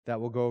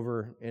that we'll go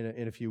over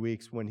in a few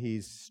weeks when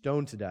he's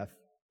stoned to death.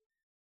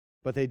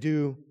 But they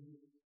do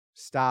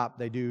stop,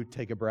 they do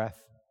take a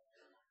breath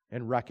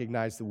and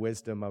recognize the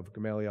wisdom of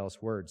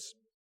Gamaliel's words.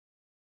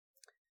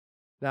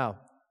 Now,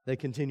 they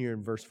continue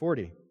in verse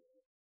 40.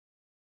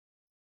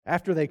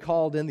 After they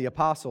called in the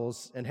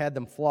apostles and had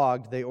them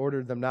flogged, they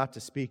ordered them not to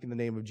speak in the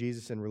name of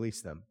Jesus and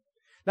released them.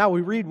 Now,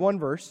 we read one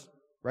verse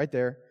right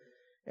there,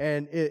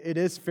 and it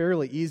is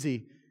fairly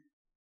easy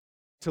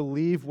to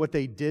leave what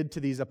they did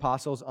to these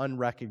apostles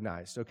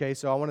unrecognized. Okay,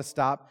 so I want to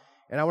stop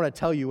and I want to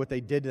tell you what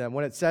they did to them.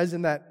 When it says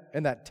in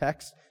that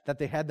text that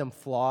they had them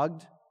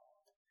flogged,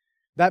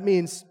 that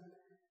means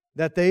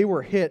that they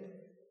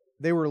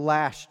were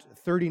lashed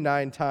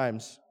 39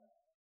 times.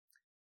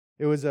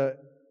 It was a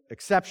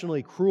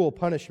exceptionally cruel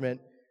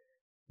punishment.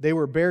 They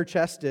were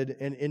bare-chested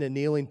and in a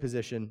kneeling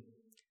position,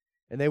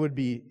 and they would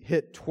be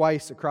hit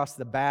twice across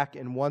the back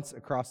and once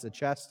across the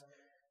chest,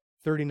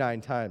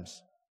 39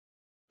 times.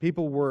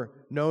 People were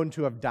known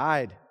to have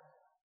died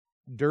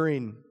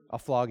during a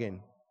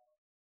flogging.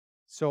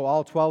 So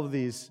all 12 of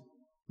these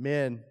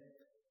men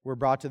were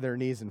brought to their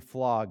knees and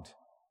flogged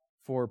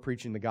for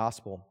preaching the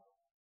gospel.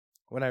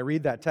 When I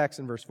read that text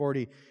in verse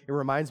 40, it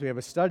reminds me of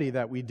a study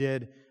that we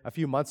did a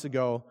few months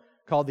ago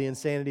called The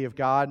Insanity of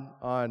God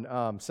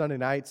on Sunday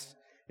nights.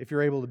 If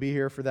you're able to be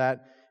here for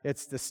that,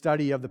 it's the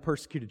study of the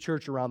persecuted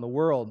church around the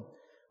world.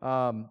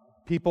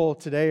 People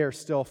today are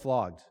still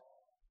flogged.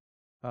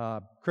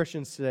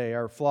 Christians today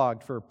are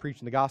flogged for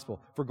preaching the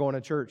gospel, for going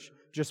to church,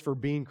 just for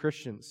being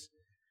Christians.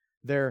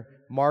 They're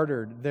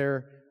martyred.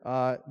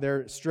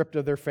 They're stripped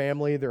of their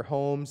family, their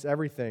homes,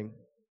 everything.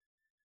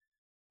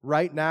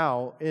 Right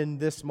now, in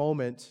this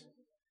moment,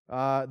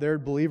 there are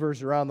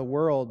believers around the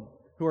world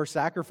who are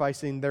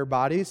sacrificing their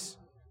bodies.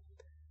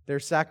 They're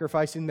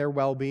sacrificing their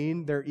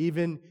well-being. They're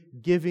even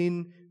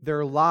giving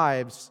their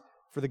lives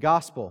for the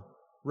gospel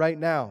right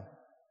now.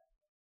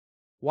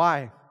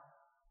 Why?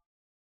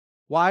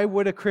 Why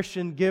would a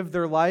Christian give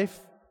their life,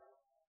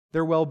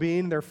 their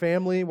well-being, their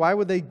family? Why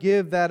would they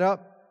give that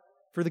up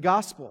for the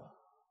gospel?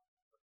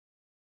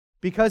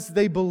 Because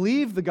they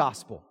believe the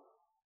gospel.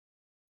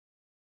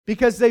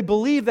 Because they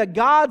believe that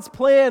God's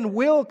plan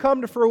will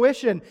come to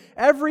fruition,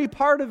 every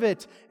part of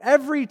it,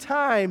 every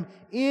time,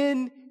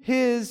 in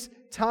His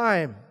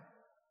time.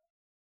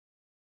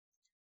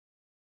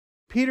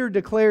 Peter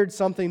declared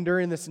something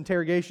during this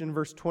interrogation,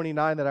 verse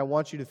 29, that I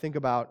want you to think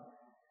about.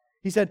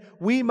 He said,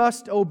 "We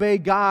must obey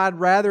God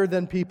rather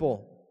than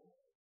people."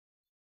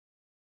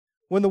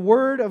 When the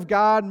Word of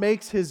God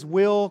makes His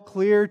will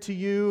clear to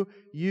you,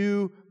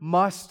 you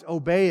must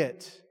obey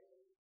it.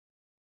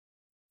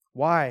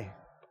 Why?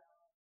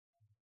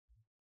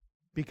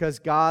 Because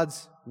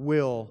God's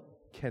will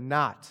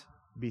cannot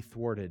be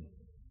thwarted.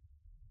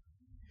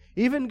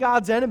 Even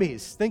God's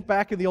enemies, think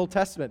back in the Old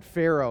Testament,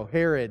 Pharaoh,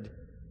 Herod,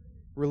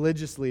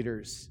 religious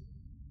leaders,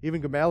 even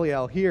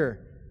Gamaliel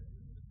here,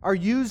 are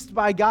used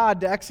by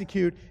God to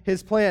execute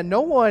His plan.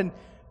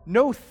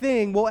 No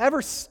thing will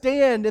ever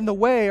stand in the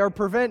way or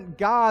prevent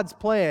God's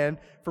plan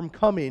from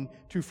coming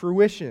to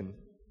fruition.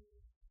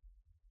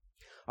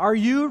 Are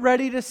you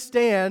ready to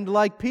stand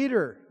like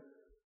Peter?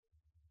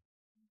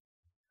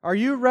 Are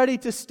you ready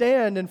to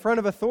stand in front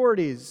of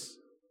authorities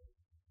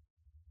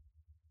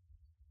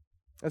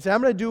and say,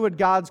 I'm going to do what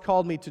God's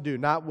called me to do,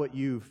 not what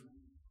you've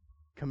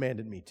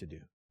commanded me to do?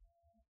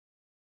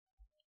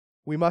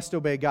 We must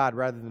obey God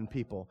rather than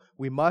people.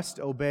 We must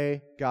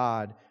obey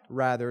God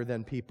rather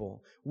than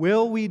people.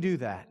 Will we do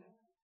that?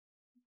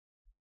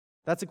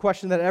 That's a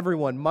question that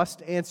everyone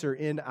must answer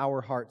in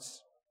our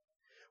hearts.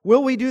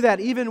 Will we do that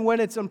even when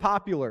it's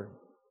unpopular?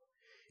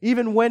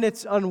 Even when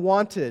it's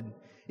unwanted?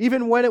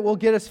 Even when it will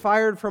get us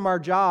fired from our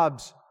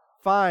jobs,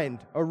 fined,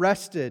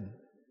 arrested,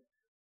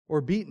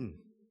 or beaten?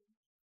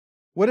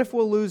 What if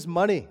we'll lose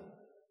money?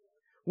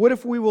 What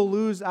if we will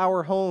lose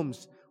our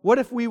homes? What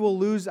if we will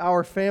lose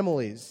our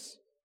families?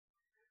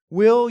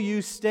 Will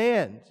you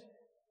stand?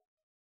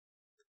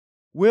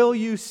 Will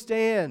you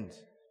stand?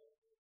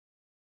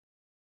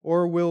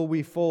 Or will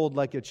we fold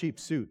like a cheap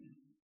suit?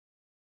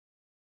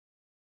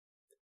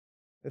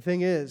 The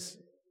thing is,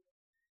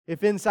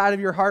 if inside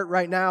of your heart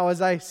right now,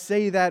 as I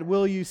say that,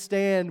 will you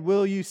stand?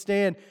 Will you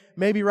stand?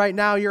 Maybe right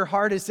now your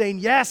heart is saying,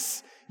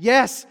 yes,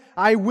 yes,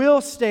 I will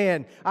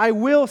stand. I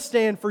will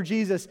stand for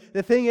Jesus.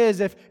 The thing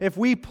is, if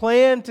we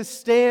plan to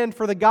stand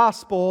for the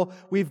gospel,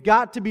 we've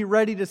got to be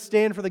ready to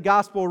stand for the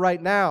gospel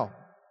right now.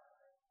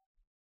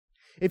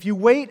 If you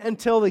wait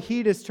until the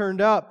heat is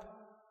turned up,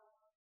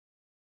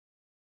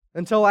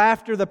 until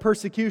after the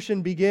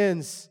persecution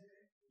begins,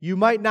 you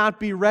might not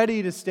be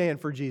ready to stand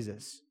for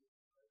Jesus.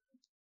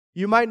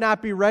 You might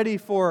not be ready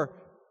for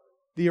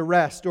the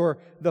arrest or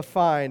the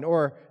fine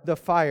or the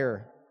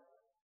fire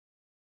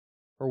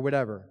or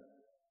whatever.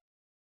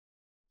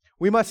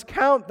 We must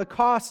count the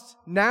costs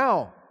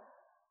now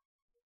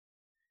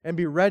and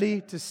be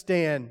ready to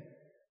stand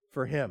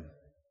for Him,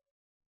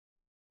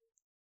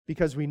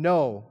 because we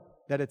know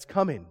that it's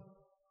coming.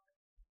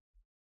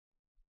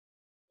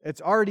 It's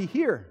already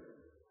here.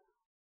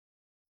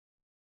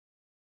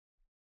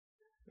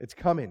 It's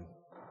coming.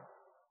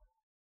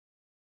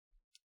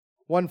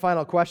 One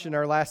final question,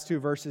 our last two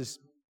verses.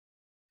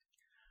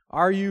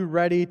 Are you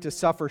ready to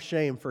suffer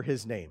shame for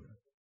His name?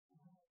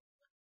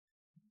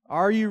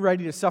 Are you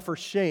ready to suffer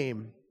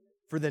shame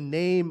for the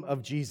name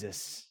of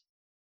Jesus?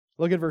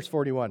 Look at verse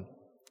 41.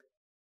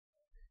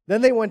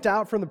 Then they went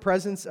out from the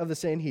presence of the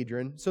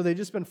Sanhedrin, so they'd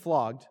just been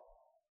flogged,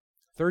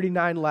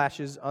 39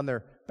 lashes on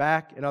their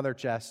back and on their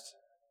chest.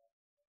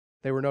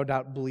 They were no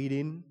doubt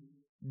bleeding,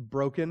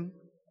 broken.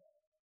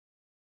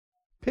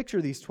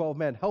 Picture these 12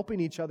 men helping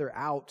each other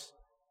out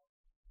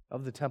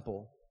of the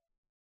temple.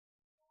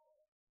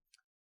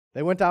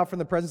 They went out from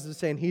the presence of the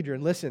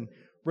Sanhedrin, listen,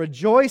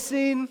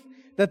 rejoicing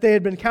that they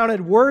had been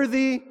counted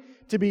worthy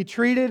to be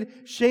treated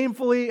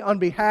shamefully on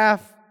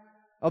behalf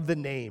of the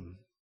name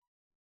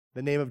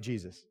of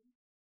Jesus.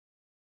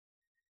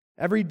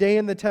 Every day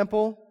in the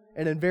temple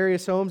and in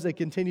various homes, they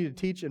continue to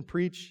teach and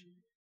preach,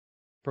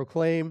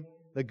 proclaim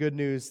the good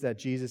news that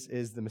Jesus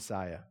is the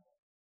Messiah.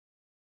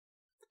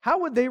 How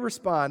would they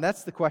respond?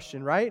 That's the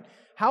question, right?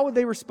 How would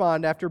they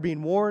respond after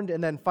being warned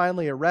and then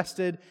finally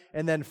arrested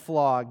and then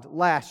flogged,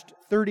 lashed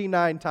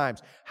 39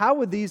 times? How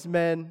would these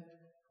men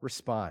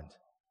respond?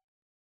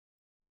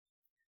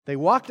 They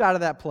walked out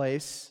of that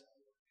place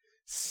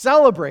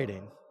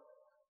celebrating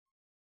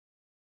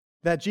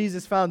that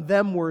Jesus found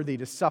them worthy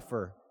to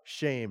suffer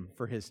shame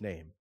for His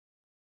name.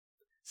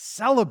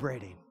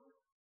 Celebrating.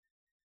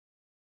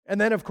 And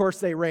then, of course,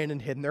 they ran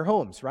and hid in their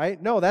homes,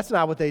 right? No, that's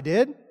not what they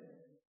did.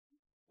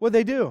 What'd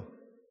they do?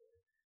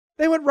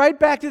 They went right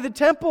back to the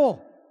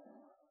temple.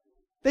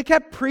 They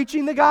kept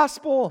preaching the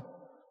gospel.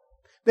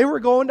 They were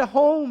going to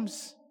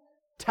homes,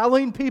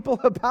 telling people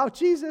about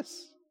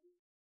Jesus.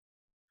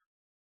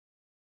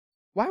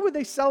 Why would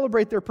they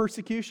celebrate their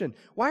persecution?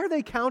 Why are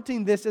they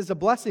counting this as a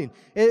blessing?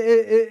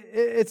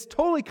 It's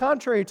totally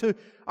contrary to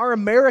our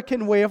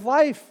American way of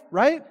life,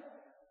 right?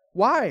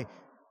 Why?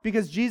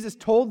 Because Jesus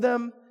told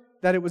them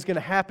that it was going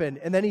to happen,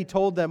 and then He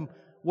told them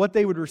what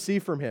they would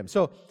receive from Him.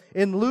 So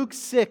in Luke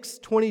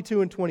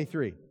 6:22 and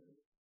 23,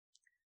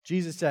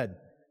 Jesus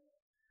said,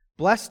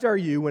 "Blessed are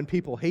you when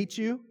people hate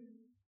you,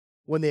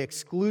 when they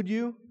exclude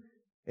you,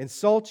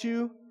 insult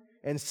you,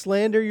 and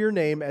slander your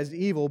name as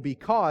evil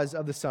because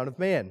of the Son of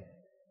Man.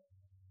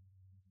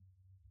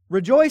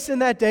 Rejoice in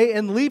that day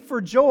and leap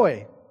for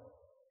joy.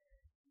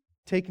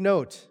 Take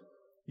note,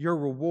 your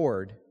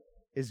reward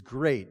is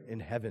great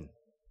in heaven.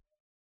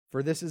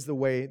 For this is the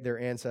way their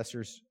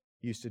ancestors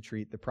used to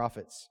treat the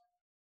prophets."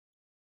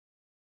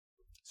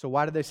 So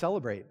why did they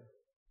celebrate?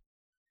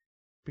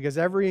 Because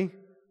every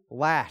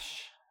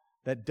lash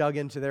that dug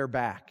into their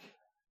back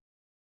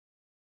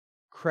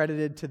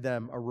credited to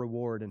them a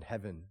reward in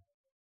heaven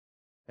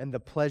and the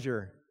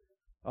pleasure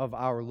of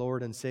our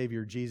Lord and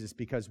Savior Jesus,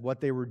 because what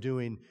they were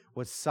doing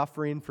was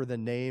suffering for the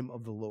name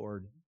of the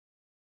Lord.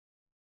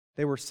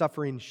 They were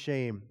suffering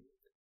shame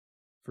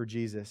for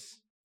Jesus.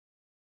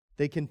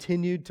 They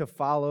continued to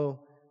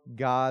follow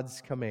God's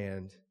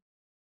command.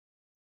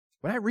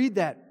 When I read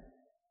that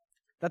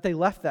they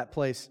left that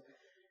place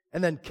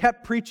and then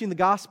kept preaching the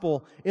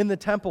gospel in the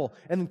temple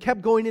and then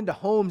kept going into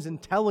homes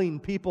and telling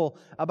people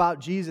about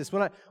Jesus,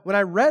 when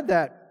I read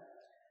that,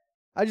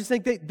 I just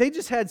think they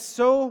just had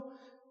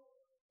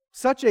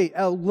such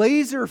a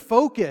laser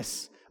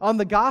focus on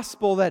the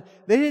gospel that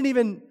they didn't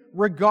even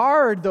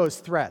regard those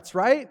threats,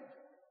 right?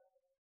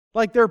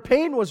 Like their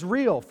pain was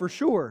real, for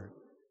sure.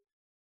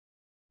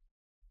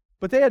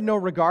 But they had no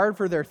regard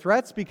for their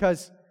threats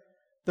because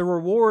the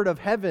reward of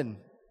heaven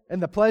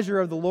and the pleasure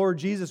of the Lord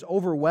Jesus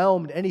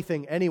overwhelmed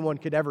anything anyone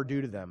could ever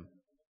do to them.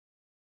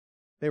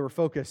 They were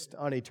focused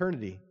on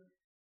eternity,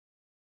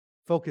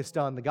 focused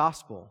on the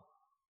gospel.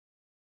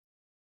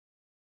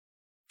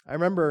 I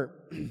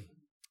remember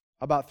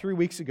about 3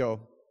 weeks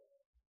ago,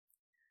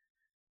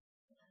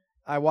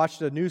 I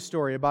watched a news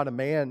story about a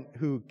man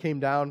who came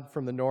down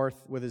from the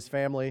north with his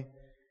family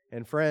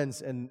and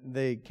friends, and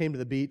they came to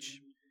the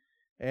beach.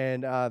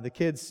 And the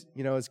kids,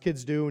 as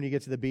kids do when you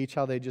get to the beach,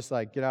 how they just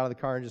like get out of the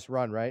car and just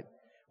run, right?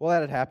 Well, that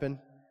had happened.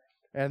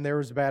 And there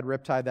was a bad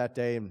riptide that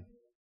day, and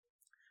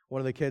one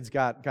of the kids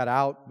got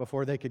out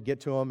before they could get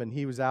to him, and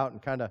he was out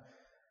and kind of,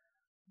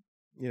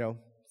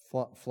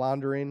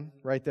 floundering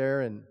right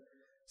there. And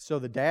so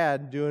the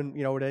dad, doing,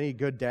 what any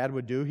good dad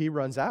would do, he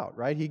runs out,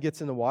 right? He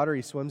gets in the water,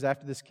 he swims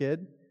after this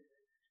kid.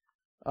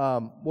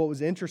 What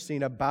was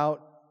interesting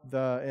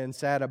and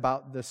sad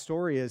about the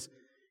story is,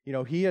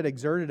 he had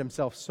exerted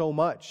himself so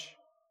much.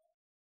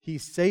 He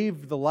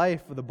saved the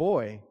life of the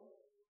boy,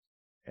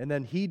 and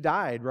then he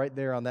died right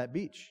there on that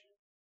beach.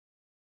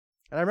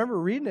 And I remember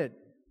reading it,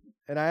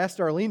 and I asked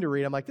Arlene to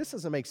read. I'm like, this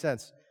doesn't make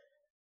sense.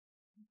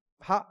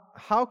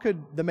 How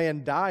could the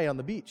man die on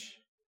the beach?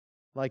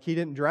 Like, he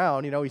didn't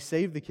drown, he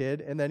saved the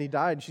kid, and then he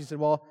died. And she said,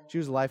 well, she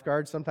was a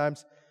lifeguard.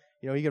 Sometimes,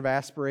 he could have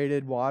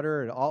aspirated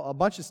water, and a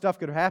bunch of stuff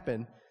could have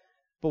happened.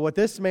 But what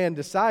this man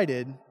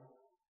decided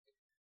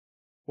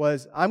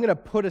was, I'm going to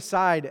put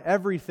aside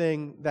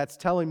everything that's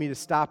telling me to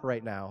stop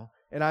right now,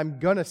 and I'm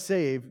going to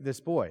save this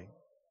boy.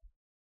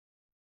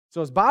 So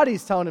his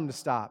body's telling him to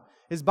stop.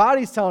 His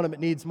body's telling him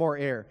it needs more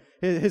air.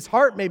 His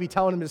heart may be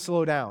telling him to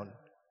slow down.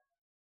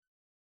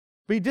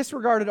 But he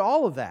disregarded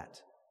all of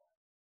that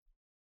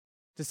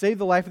to save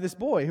the life of this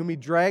boy whom he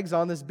drags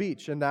on this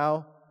beach. And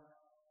now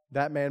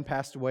that man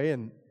passed away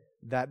and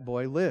that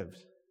boy lived.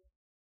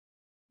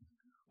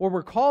 What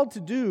we're called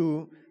to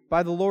do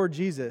by the Lord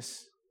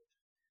Jesus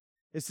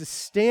is to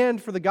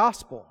stand for the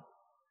gospel,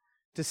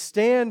 to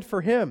stand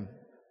for Him,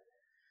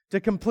 to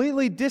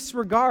completely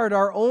disregard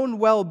our own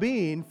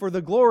well-being for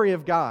the glory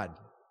of God.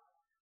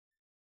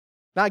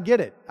 Now, I get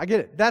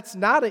it. That's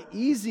not an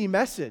easy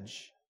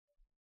message.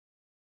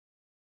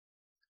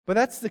 But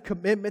that's the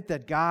commitment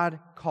that God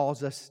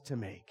calls us to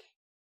make.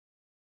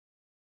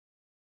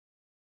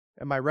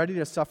 Am I ready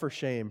to suffer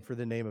shame for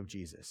the name of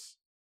Jesus?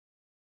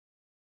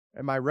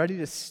 Am I ready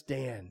to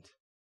stand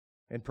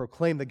and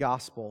proclaim the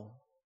gospel?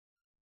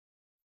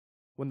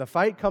 When the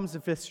fight comes to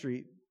Fifth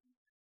Street,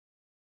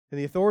 and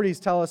the authorities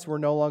tell us we're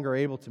no longer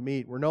able to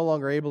meet, we're no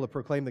longer able to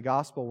proclaim the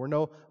gospel, we're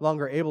no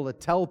longer able to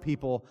tell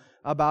people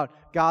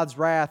about God's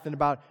wrath and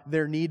about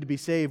their need to be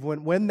saved,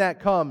 when that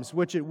comes,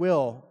 which it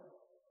will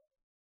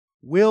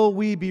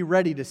we be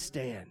ready to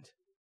stand?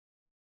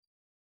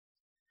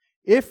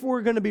 If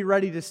we're going to be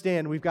ready to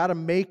stand, we've got to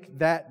make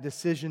that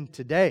decision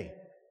today.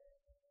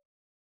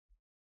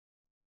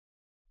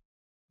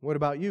 What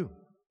about you?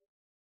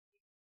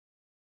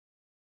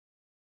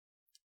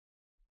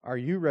 Are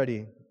you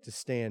ready to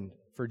stand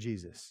for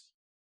Jesus?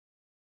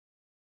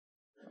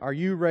 Are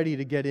you ready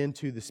to get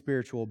into the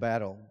spiritual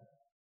battle?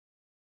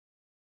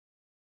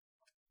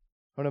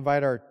 I want to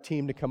invite our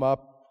team to come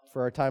up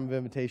for our time of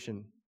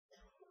invitation.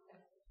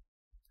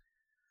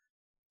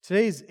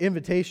 Today's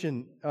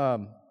invitation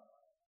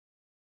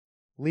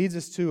leads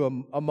us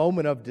to a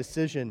moment of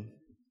decision.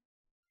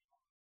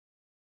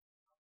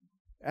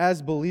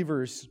 As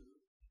believers,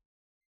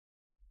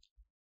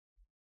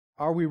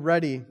 are we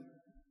ready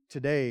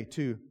today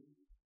to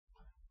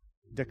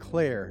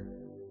declare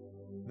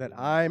that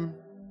I'm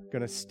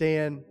going to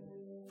stand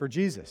for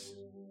Jesus?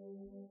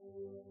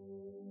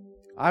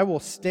 I will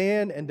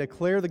stand and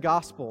declare the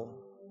gospel.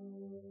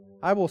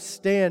 I will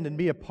stand and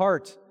be a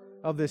part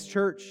of this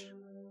church.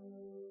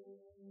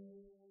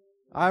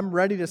 I'm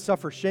ready to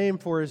suffer shame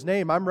for His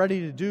name. I'm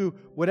ready to do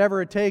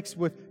whatever it takes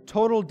with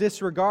total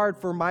disregard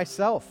for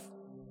myself.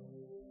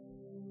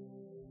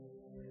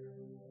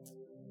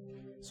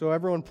 So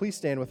everyone, please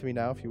stand with me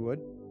now, if you would.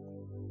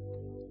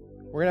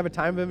 We're going to have a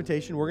time of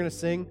invitation. We're going to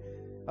sing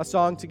a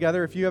song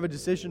together. If you have a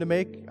decision to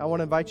make, I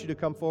want to invite you to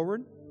come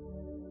forward.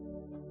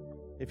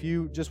 If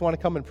you just want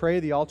to come and pray,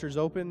 the altar's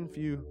open. If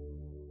you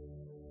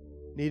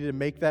needed to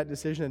make that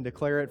decision and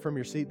declare it from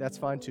your seat, that's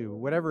fine too.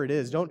 Whatever it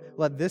is, don't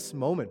let this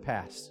moment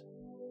pass.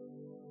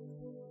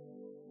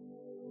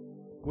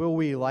 Will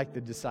we, like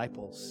the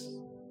disciples,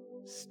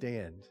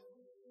 stand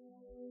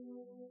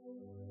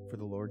for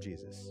the Lord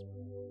Jesus?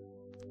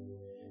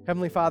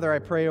 Heavenly Father, I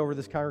pray over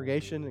this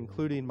congregation,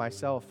 including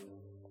myself,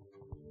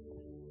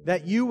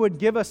 that you would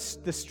give us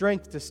the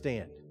strength to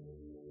stand.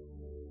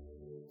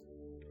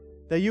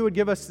 That you would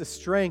give us the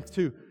strength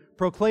to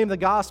proclaim the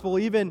gospel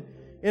even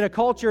in a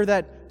culture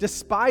that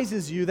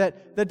despises you,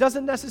 that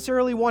doesn't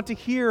necessarily want to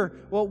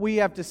hear what we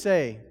have to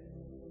say.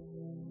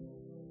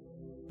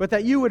 But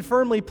that you would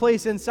firmly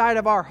place inside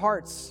of our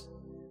hearts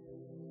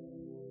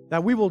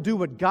that we will do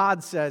what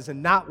God says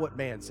and not what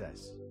man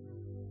says.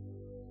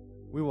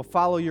 We will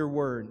follow your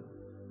word.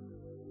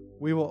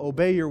 We will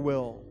obey your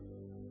will.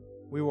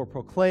 We will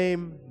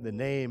proclaim the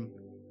name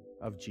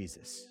of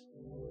Jesus.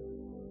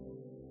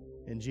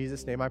 In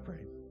Jesus' name I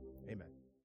pray.